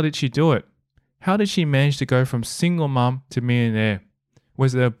 So how did she do it? How did she manage to go from single mum to millionaire?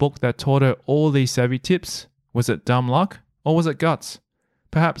 Was it a book that taught her all these savvy tips? Was it dumb luck? Or was it guts?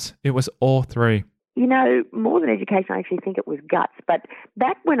 Perhaps it was all three. More than education, I actually think it was guts. But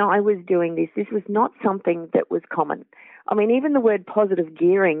back when I was doing this was not something that was common. I mean, even the word positive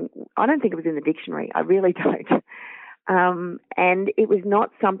gearing, I don't think it was in the dictionary. I really don't. And it was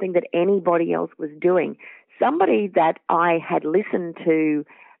not something that anybody else was doing. Somebody that I had listened to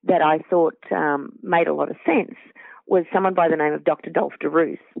that I thought made a lot of sense was someone by the name of Dr. Dolph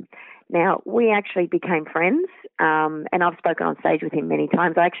DeRoos. Now, we actually became friends, and I've spoken on stage with him many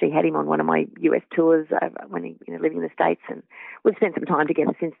times. I actually had him on one of my US tours when he, living in the States, and we've spent some time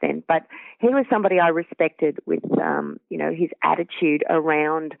together since then. But he was somebody I respected with, his attitude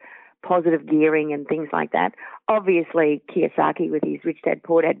around positive gearing and things like that. Obviously, Kiyosaki with his Rich Dad,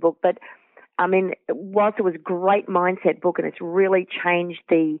 Poor Dad book, but I mean, whilst it was a great mindset book and it's really changed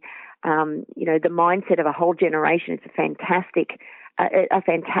the mindset of a whole generation, it's a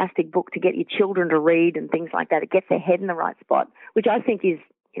fantastic book to get your children to read and things like that. It gets their head in the right spot, which I think is,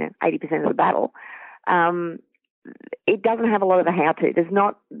 80% of the battle. It doesn't have a lot of the how-to. There's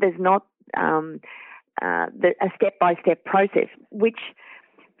not a step-by-step process, which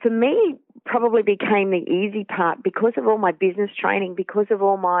for me probably became the easy part because of all my business training, because of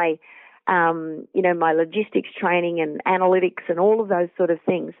all my my logistics training and analytics and all of those sort of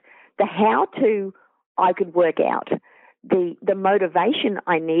things. The how-to I could work out. The motivation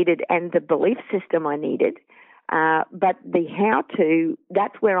I needed and the belief system I needed, but the how-to,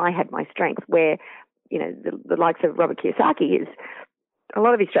 that's where I had my strength, where, the likes of Robert Kiyosaki is, a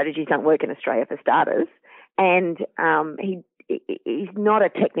lot of his strategies don't work in Australia for starters, and he's not a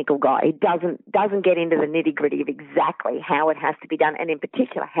technical guy. He doesn't get into the nitty-gritty of exactly how it has to be done, and in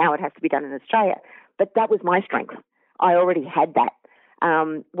particular how it has to be done in Australia. But that was my strength. I already had that.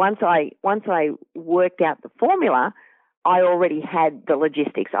 Once I worked out the formula, I already had the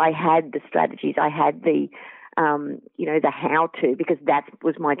logistics. I had the strategies. I had the how-to, because that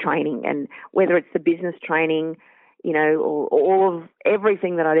was my training. And whether it's the business training, or all of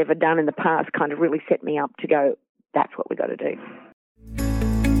everything that I'd ever done in the past kind of really set me up to go, that's what we got to do.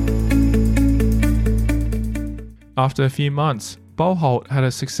 After a few months, Boholt had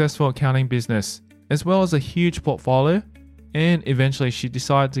a successful accounting business, as well as a huge portfolio, and eventually she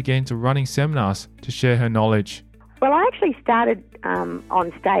decided to get into running seminars to share her knowledge. Well, I actually started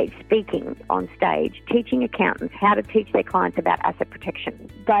on stage, speaking on stage, teaching accountants how to teach their clients about asset protection.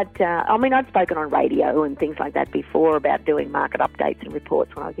 But, I'd spoken on radio and things like that before about doing market updates and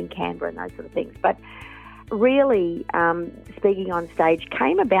reports when I was in Canberra and those sort of things. But really, speaking on stage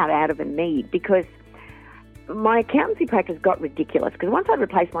came about out of a need, because my accountancy practice got ridiculous, because once I'd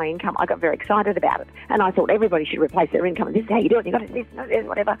replaced my income, I got very excited about it. And I thought everybody should replace their income. And this is how you do it. You've got to do this,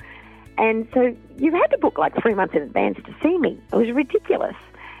 whatever. And so you had to book like 3 months in advance to see me. It was ridiculous.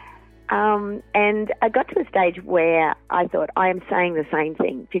 And I got to a stage where I thought, I am saying the same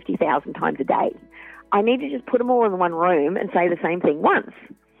thing 50,000 times a day. I need to just put them all in one room and say the same thing once.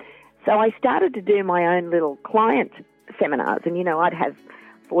 So I started to do my own little client seminars. And, I'd have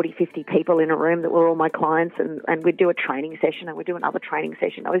 40, 50 people in a room that were all my clients, and we'd do a training session and we'd do another training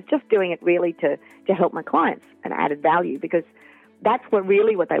session. I was just doing it really to help my clients and added value, because that's what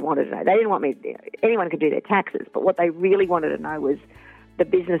they wanted to know. They didn't want me, anyone could do their taxes, but what they really wanted to know was the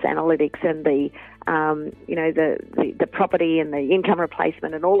business analytics and the property and the income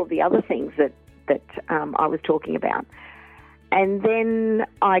replacement and all of the other things that I was talking about. And then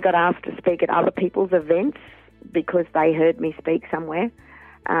I got asked to speak at other people's events because they heard me speak somewhere.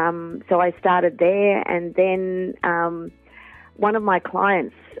 So I started there, and then one of my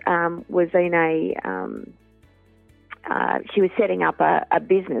clients was in she was setting up a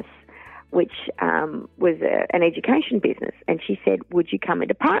business, which was an education business, and she said, would you come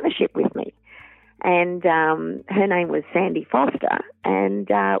into partnership with me? And her name was Sandy Foster, and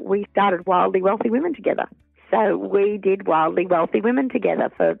we started Wildly Wealthy Women together. So we did Wildly Wealthy Women together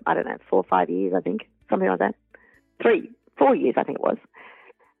for, 4 or 5 years, I think, something like that. 4 years, I think it was.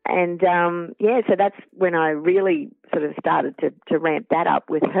 And, so that's when I really sort of started to ramp that up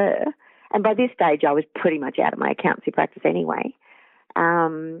with her. And by this stage, I was pretty much out of my accountancy practice anyway.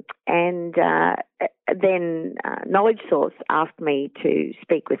 Then Knowledge Source asked me to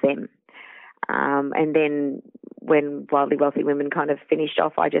speak with them. And then when Wildly Wealthy Women kind of finished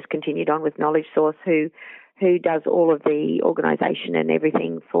off, I just continued on with Knowledge Source, who does all of the organisation and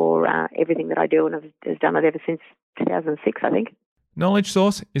everything for everything that I do, and has done it ever since 2006, I think. Knowledge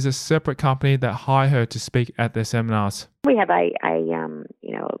Source is a separate company that hire her to speak at their seminars. We have a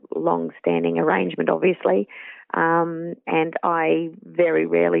long-standing arrangement, obviously, and I very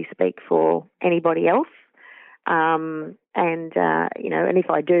rarely speak for anybody else. And if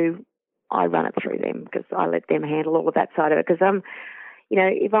I do, I run it through them, because I let them handle all of that side of it. Because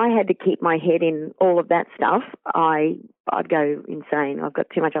if I had to keep my head in all of that stuff, I'd go insane. I've got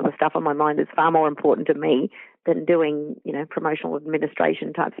too much other stuff on my mind that's far more important to me than doing, promotional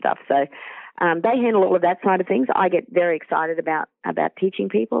administration type stuff. So they handle all of that side of things. I get very excited about teaching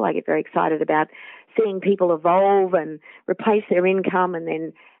people. I get very excited about seeing people evolve and replace their income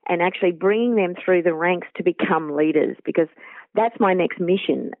and actually bringing them through the ranks to become leaders, because that's my next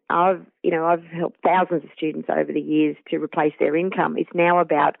mission. I've helped thousands of students over the years to replace their income. It's now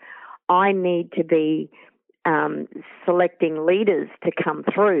about I need to be selecting leaders to come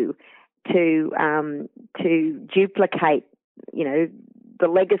through to duplicate, the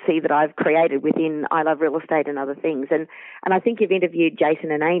legacy that I've created within I Love Real Estate and other things. And I think you've interviewed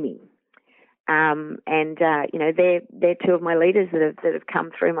Jason and Amy. They're two of my leaders that have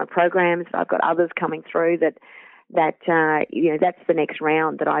come through my programs. I've got others coming through that that's the next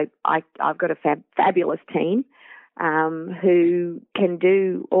round. That I've got a fabulous team who can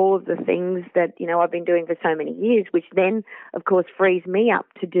do all of the things that I've been doing for so many years, which then of course frees me up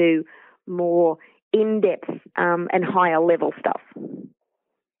to do more in-depth and higher level stuff,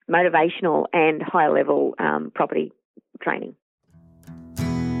 motivational and higher level property training.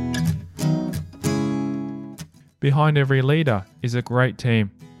 Behind every leader is a great team.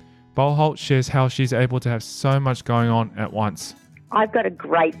 Boholt shares how she's able to have so much going on at once. I've got a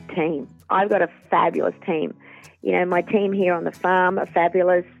great team. I've got a fabulous team. My team here on the farm are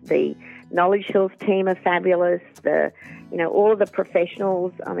fabulous. The Knowledge Hills team are fabulous. All of the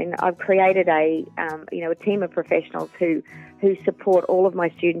professionals. I mean, I've created a team of professionals who support all of my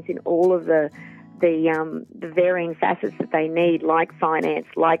students in all of the varying facets that they need, like finance,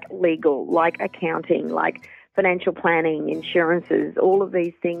 like legal, like accounting, like financial planning, insurances. All of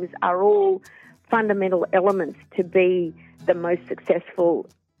these things are all fundamental elements to be the most successful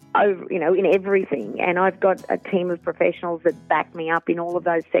in everything. And I've got a team of professionals that back me up in all of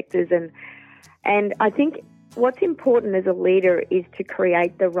those sectors. And I think what's important as a leader is to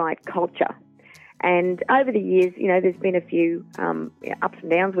create the right culture. And over the years, there's been a few ups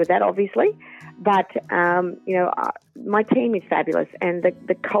and downs with that, obviously. But, my team is fabulous. And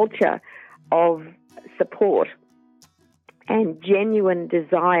the culture of support and genuine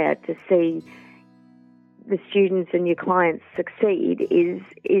desire to see the students and your clients succeed is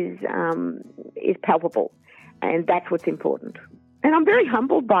palpable, and that's what's important. And I'm very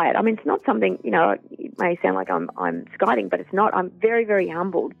humbled by it. I mean, it's not something, it may sound like I'm skiding, but it's not. I'm very, very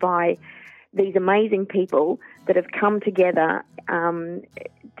humbled by these amazing people that have come together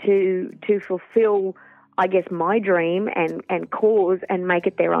to fulfill, I guess, my dream and cause and make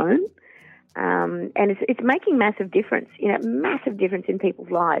it their own. And it's making massive difference in people's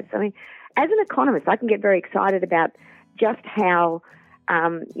lives. I mean, as an economist, I can get very excited about just how,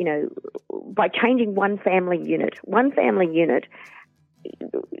 by changing one family unit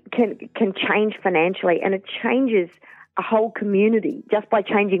can change financially, and it changes a whole community just by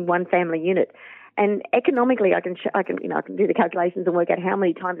changing one family unit. And economically, I can do the calculations and work out how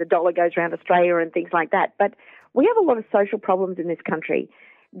many times a dollar goes around Australia and things like that. But we have a lot of social problems in this country.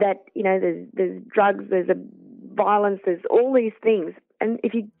 That there's drugs, there's violence, there's all these things, and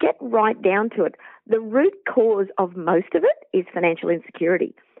if you get right down to it, the root cause of most of it is financial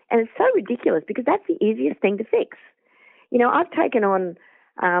insecurity, and it's so ridiculous because that's the easiest thing to fix. I've taken on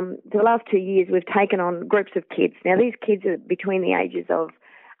the last 2 years, we've taken on groups of kids. Now these kids are between the ages of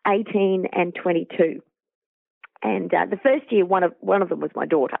 18 and 22, and the first year one of them was my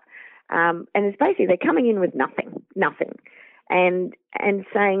daughter, and it's basically they're coming in with nothing. And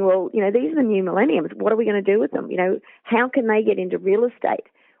saying, well, these are the new millenniums. What are we going to do with them? How can they get into real estate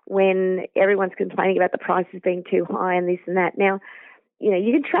when everyone's complaining about the prices being too high and this and that? Now,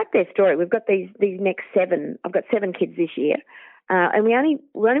 you can track their story. We've got these next 7. I've got 7 kids this year, and we've only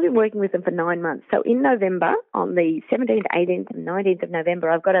been working with them for 9 months. So in November, on the 17th, 18th, and 19th of November,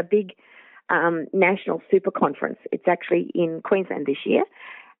 I've got a big national super conference. It's actually in Queensland this year,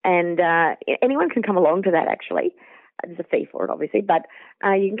 and anyone can come along to that. Actually. There's a fee for it, obviously, but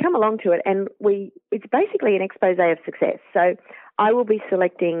you can come along to it, and it's basically an expose of success. So I will be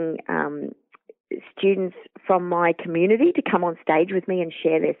selecting students from my community to come on stage with me and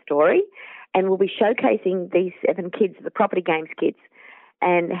share their story, and we'll be showcasing these 7 kids, the property games kids,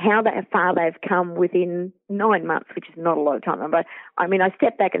 and how far they've come within 9 months, which is not a lot of time. But I mean, I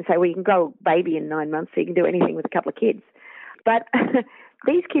step back and say, well, you can grow a baby in 9 months, so you can do anything with a couple of kids. But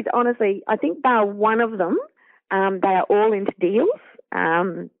these kids, honestly, I think bar one of them, they are all into deals,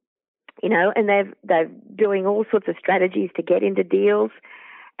 and they're doing all sorts of strategies to get into deals.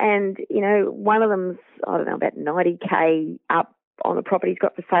 And, one of them's, I don't know, about 90K up on the property he's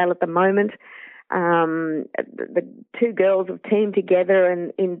got for sale at the moment. The two girls have teamed together,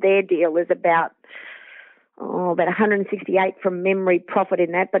 and in their deal is about 168 from memory profit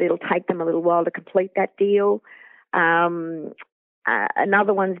in that, but it'll take them a little while to complete that deal.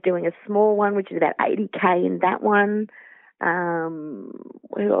 Another one's doing a small one, which is about 80K in that one.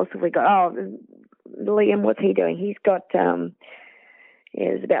 Who else have we got? Oh, Liam, what's he doing? He's got,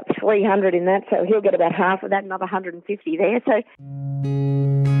 there's about 300 in that, so he'll get about half of that, another 150 there. So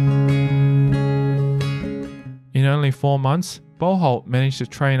in only 4 months, Boholt managed to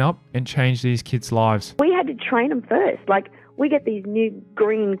train up and change these kids' lives. we had to train them first. Like, we get these new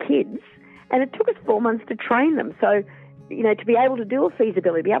green kids, and it took us 4 months to train them. So, to be able to do a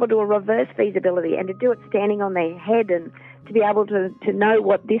feasibility, be able to do a reverse feasibility, and to do it standing on their head, and to be able to know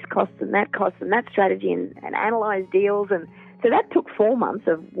what this costs and that strategy, and analyse deals. And so that took 4 months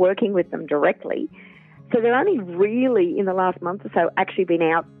of working with them directly. So they're only really, in the last month or so, actually been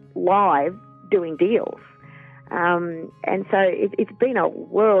out live doing deals. And so it's been a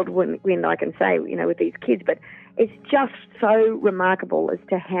whirlwind, I can say, with these kids, but it's just so remarkable as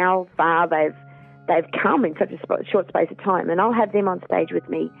to how far they've come in such a short space of time. And I'll have them on stage with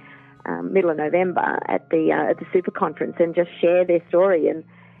me middle of November at the Super Conference, and just share their story. And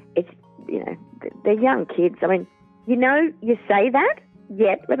it's, they're young kids. I mean, you say that,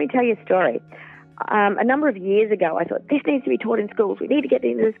 yet let me tell you a story. A number of years ago, I thought, this needs to be taught in schools. We need to get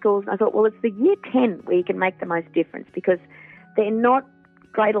into the schools. And I thought, well, it's the year 10 where you can make the most difference, because they're not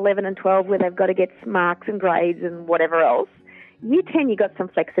grade 11 and 12 where they've got to get marks and grades and whatever else. Year 10, you got some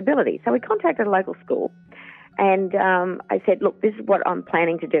flexibility. So we contacted a local school, and I said, look, this is what I'm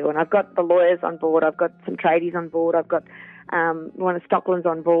planning to do. And I've got the lawyers on board. I've got some tradies on board. I've got one of Stockland's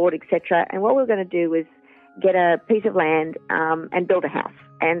on board, etc. And what we're going to do is get a piece of land and build a house.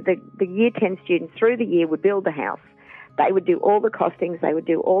 And the year 10 students through the year would build the house. They would do all the costings. They would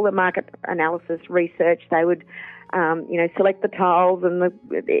do all the market analysis, research. They would, select the tiles. And I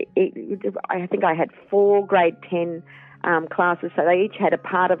think I had 4 grade 10 classes. So they each had a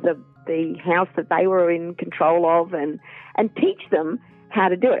part of the house that they were in control of, and teach them how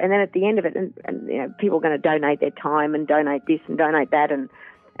to do it. And then at the end of it, and people are going to donate their time and donate this and donate that, and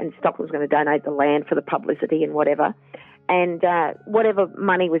Stockland's going to donate the land for the publicity and whatever. And whatever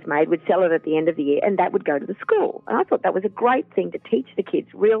money was made, would sell it at the end of the year, and that would go to the school. And I thought that was a great thing to teach the kids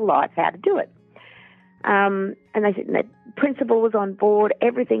real life how to do it. And they said, and the principal was on board.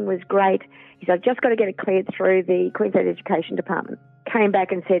 Everything was great. He said, I've just got to get it cleared through the Queensland Education Department. Came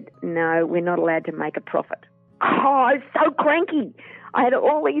back and said, no, we're not allowed to make a profit. Oh, I was so cranky. I had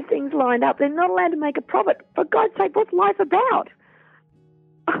all these things lined up. They're not allowed to make a profit. For God's sake, what's life about?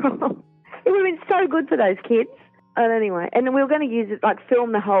 It would have been so good for those kids. But anyway, and we were going to use it, like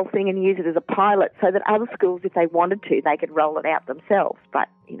film the whole thing and use it as a pilot, so that other schools, if they wanted to, they could roll it out themselves. But,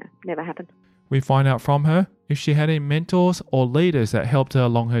 never happened. We find out from her if she had any mentors or leaders that helped her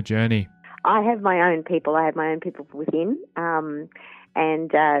along her journey. I have my own people. I have my own people within, and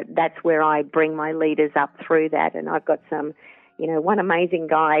that's where I bring my leaders up through that. And I've got some, one amazing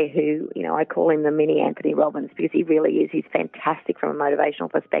guy who, I call him the mini Anthony Robbins, because he really is. He's fantastic from a motivational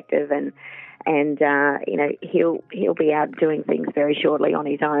perspective, and he'll be out doing things very shortly on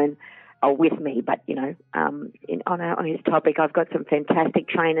his own or with me. But on his topic, I've got some fantastic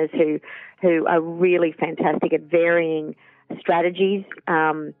trainers who are really fantastic at varying strategies.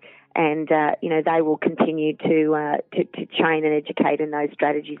 And they will continue to train and educate in those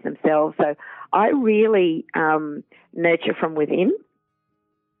strategies themselves. So I really nurture from within.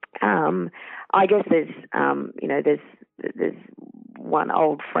 I guess there's one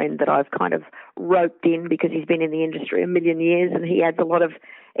old friend that I've kind of roped in because he's been in the industry a million years, and he adds a lot of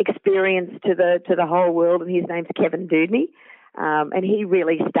experience to the whole world. And his name's Kevin Dymphna. And he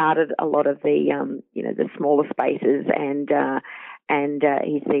really started a lot of the smaller spaces, and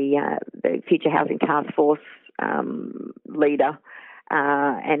he's the Future Housing Task Force leader,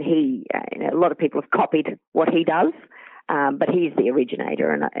 and he a lot of people have copied what he does, but he's the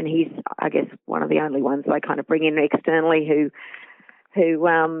originator, and he's, I guess, one of the only ones that I kind of bring in externally who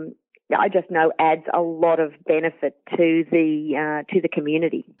I just know adds a lot of benefit to the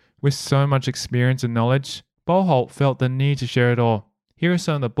community. With so much experience and knowledge, Boholt felt the need to share it all. Here are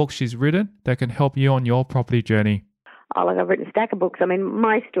some of the books she's written that can help you on your property journey. Oh, look, I've written a stack of books. I mean,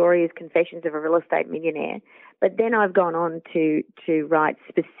 my story is Confessions of a Real Estate Millionaire, but then I've gone on to write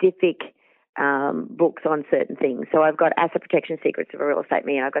specific books on certain things. So I've got Asset Protection Secrets of a Real Estate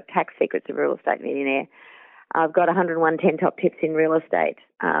Millionaire. I've got Tax Secrets of a Real Estate Millionaire. I've got 101 10 Top Tips in Real Estate.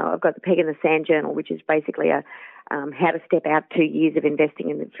 I've got the Peg in the Sand Journal, which is basically a how to step out 2 years of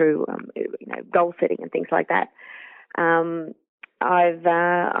investing through goal setting and things like that.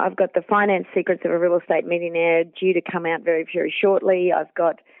 I've got the Finance Secrets of a Real Estate Millionaire due to come out very, very shortly. I've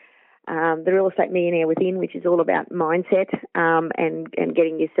got the Real Estate Millionaire Within, which is all about mindset and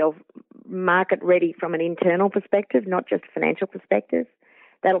getting yourself market ready from an internal perspective, not just a financial perspective.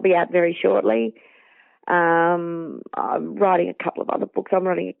 That'll be out very shortly. I'm writing a couple of other books. I'm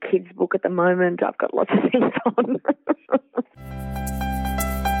writing a kids book at the moment. I've got lots of things on.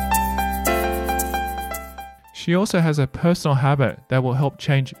 She also has a personal habit that will help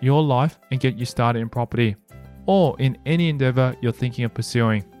change your life and get you started in property or in any endeavour you're thinking of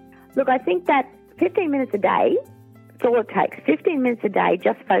pursuing. Look, I think that 15 minutes a day, that's all it takes. 15 minutes a day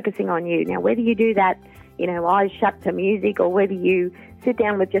just focusing on you. Now, whether you do that, eyes shut to music, or whether you sit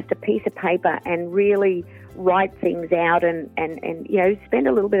down with just a piece of paper and really write things out and spend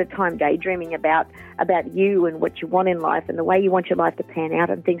a little bit of time daydreaming about you and what you want in life and the way you want your life to pan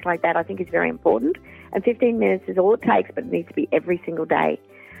out and things like that, I think is very important. And 15 minutes is all it takes, but it needs to be every single day.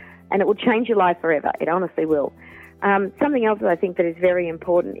 And it will change your life forever. It honestly will. Something else that I think that is very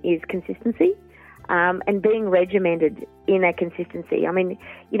important is consistency. And being regimented in that consistency. I mean,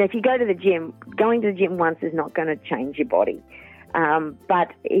 if you go to the gym, going to the gym once is not going to change your body.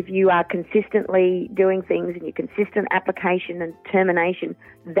 But if you are consistently doing things and your consistent application and determination,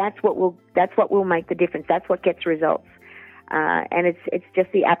 that's what will make the difference. That's what gets results. And it's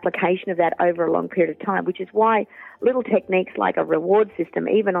just the application of that over a long period of time, which is why little techniques like a reward system,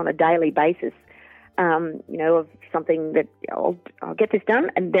 even on a daily basis, of something that I'll get this done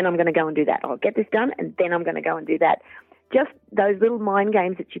and then I'm going to go and do that. I'll get this done and then I'm going to go and do that. Just those little mind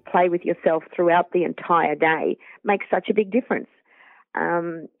games that you play with yourself throughout the entire day make such a big difference.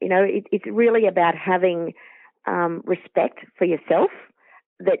 It's really about having respect for yourself,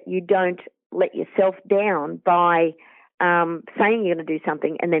 that you don't let yourself down by saying you're going to do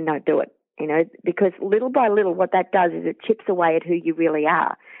something and then don't do it. Because little by little what that does is it chips away at who you really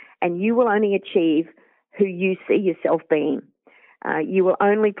are. And you will only achieve who you see yourself being. You will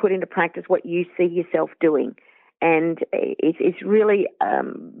only put into practice what you see yourself doing. And it's really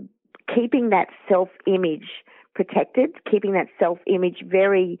keeping that self-image protected, keeping that self-image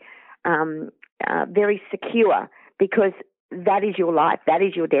very, very secure, because that is your life, that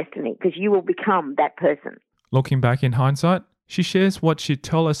is your destiny, because you will become that person. Looking back in hindsight, she shares what she'd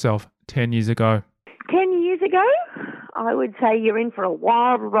tell herself 10 years ago. 10 years ago? I would say you're in for a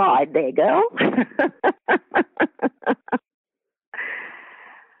wild ride there, girl.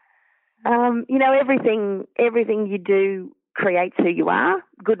 Everything you do creates who you are,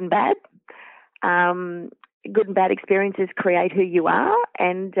 good and bad. Good and bad experiences create who you are,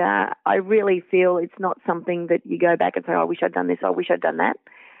 and I really feel it's not something that you go back and say, I wish I'd done this, I wish I'd done that,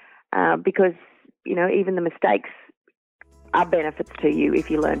 because, even the mistakes are benefits to you if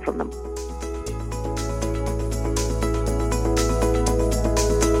you learn from them.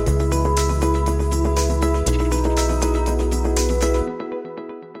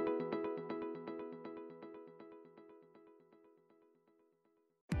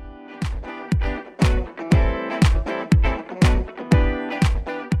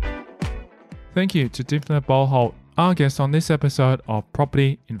 Thank you to Dymphna Boholt, our guest on this episode of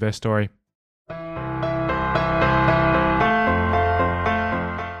Property Investory.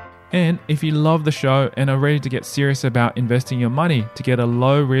 And if you love the show and are ready to get serious about investing your money to get a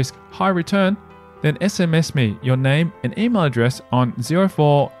low risk, high return, then SMS me your name and email address on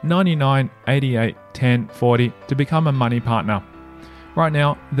 04 99 88 10 40 to become a money partner. Right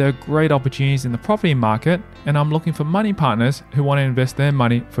now, there are great opportunities in the property market, and I'm looking for money partners who want to invest their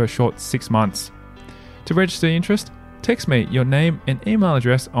money for a short 6 months. To register interest, text me your name and email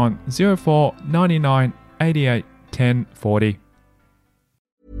address on 04 99 88 10 40.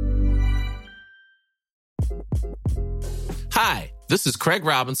 Hi, this is Craig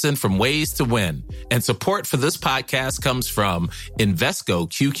Robinson from Ways to Win, and support for this podcast comes from Invesco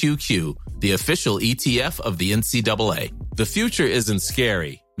QQQ, the official ETF of the NCAA. The future isn't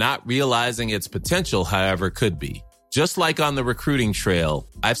scary. Not realizing its potential, however, could be. Just like on the recruiting trail,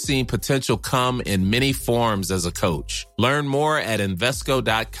 I've seen potential come in many forms as a coach. Learn more at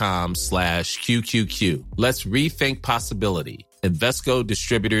Invesco.com/QQQ. Let's rethink possibility. Invesco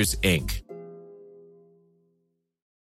Distributors, Inc.